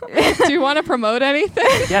 Do you want to promote anything?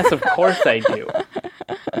 Yes, of course I do.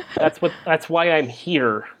 That's why I'm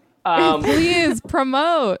here. Please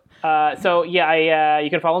promote. You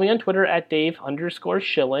can follow me on Twitter at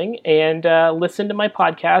Dave_Schilling and listen to my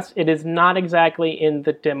podcast. It is not exactly in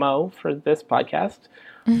the demo for this podcast.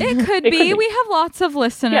 It could be. We have lots of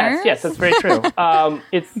listeners. Yes, that's very true.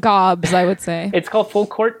 It's gobs, I would say. It's called Full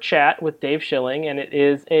Court Chat with Dave Schilling, and it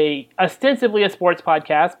is ostensibly a sports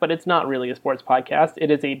podcast, but it's not really a sports podcast.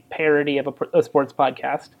 It is a parody of a sports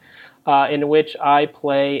podcast in which I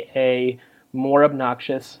play a more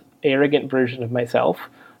obnoxious, arrogant version of myself.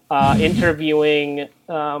 Interviewing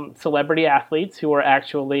celebrity athletes who are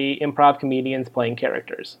actually improv comedians playing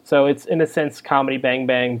characters. So it's, in a sense, Comedy Bang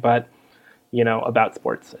Bang, but, about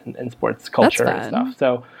sports and sports culture and stuff.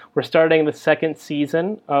 So we're starting the second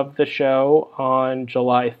season of the show on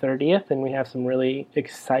July 30th, and we have some really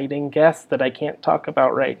exciting guests that I can't talk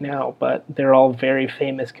about right now, but they're all very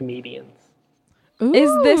famous comedians. Ooh.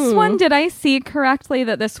 Is this one, did I see correctly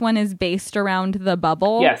that this one is based around the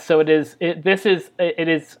bubble? Yes, so it is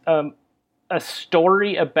a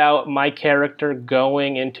story about my character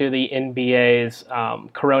going into the NBA's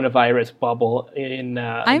coronavirus bubble in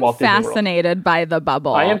I'm Walt Disney World. fascinated by the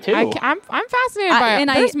bubble. I am too. I'm fascinated by it.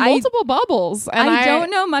 There's multiple bubbles. And I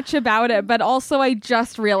don't know much about it, but also I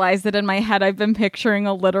just realized that in my head I've been picturing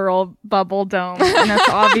a literal bubble dome, and that's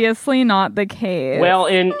obviously not the case. Well,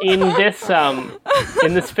 in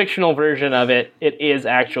this fictional version of it, it is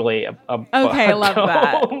actually a okay, love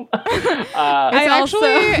dome. That.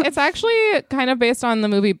 It's actually kind of based on the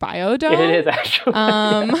movie Biodome. It is actually.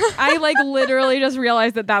 I literally just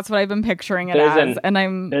realized that that's what I've been picturing it as, and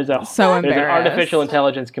I'm so embarrassed. There's an artificial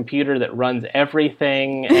intelligence computer that runs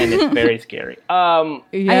everything, and it's very scary.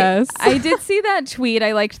 Yes, I did see that tweet.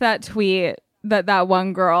 I liked that tweet that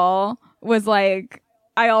one girl was like,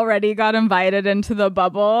 I already got invited into the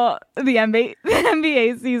bubble. The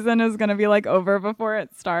NBA season is going to be over before it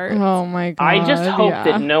starts. Oh my God. I just hope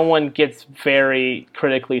that no one gets very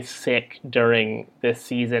critically sick during this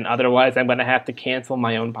season. Otherwise, I'm going to have to cancel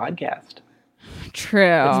my own podcast. True.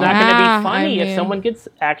 It's not going to be funny if someone gets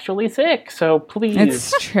actually sick. So please.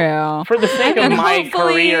 It's true. For the sake of my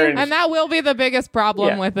career. And that will be the biggest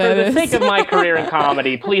problem with it. For the sake of my career in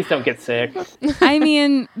comedy, please don't get sick. I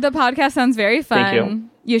mean, the podcast sounds very fun. Thank you.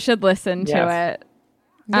 You should listen to it.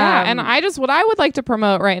 Yeah, and what I would like to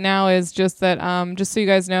promote right now is just that, just so you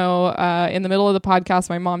guys know, in the middle of the podcast,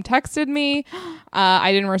 my mom texted me.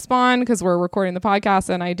 I didn't respond because we're recording the podcast,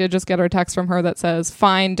 and I did just get a text from her that says,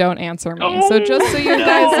 "Fine, don't answer me." So just so you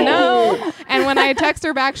guys know, and when I text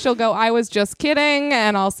her back, she'll go, "I was just kidding,"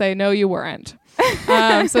 and I'll say, "No, you weren't."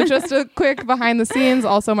 So just a quick behind the scenes.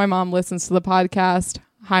 Also, my mom listens to the podcast.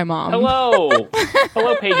 Hi, Mom.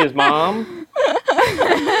 Hello, Paige's mom.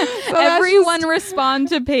 So everyone respond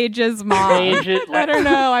to Paige's mom. Let her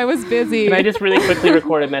know I was busy. Can I just really quickly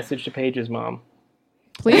record a message to Paige's mom?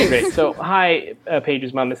 Please. Great. So, hi,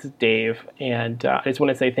 Paige's mom. This is Dave, and I just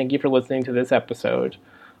want to say thank you for listening to this episode.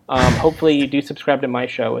 Hopefully, you do subscribe to my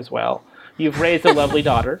show as well. You've raised a lovely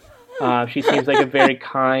daughter. She seems like a very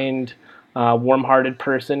kind, warm-hearted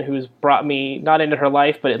person who's brought me not into her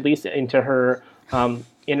life, but at least into her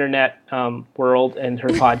internet world and her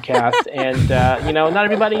podcast. And, not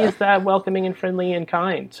everybody is that welcoming and friendly and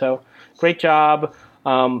kind. So great job.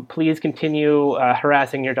 Please continue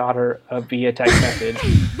harassing your daughter via text message.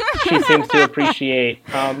 She seems to appreciate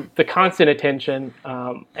the constant attention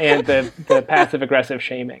and the passive-aggressive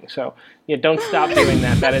shaming. So don't stop doing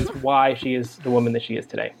that. That is why she is the woman that she is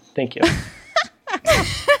today. Thank you.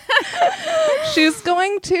 She's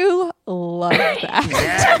going to love that.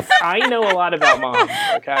 Yes, I know a lot about moms,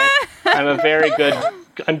 okay?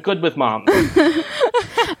 I'm good with moms.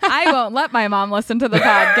 I won't let my mom listen to the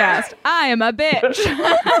podcast. I am a bitch.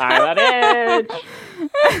 I'm a bitch.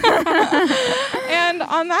 And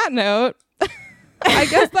on that note, I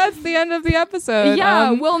guess that's the end of the episode.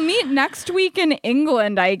 Yeah, we'll meet next week in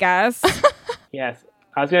England, I guess. Yes.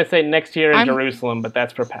 I was going to say next year in Jerusalem, but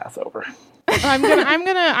that's for Passover. I'm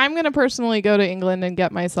gonna personally go to England and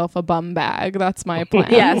get myself a bum bag. That's my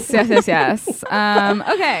plan. Yes. Okay.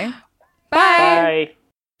 Bye. Bye.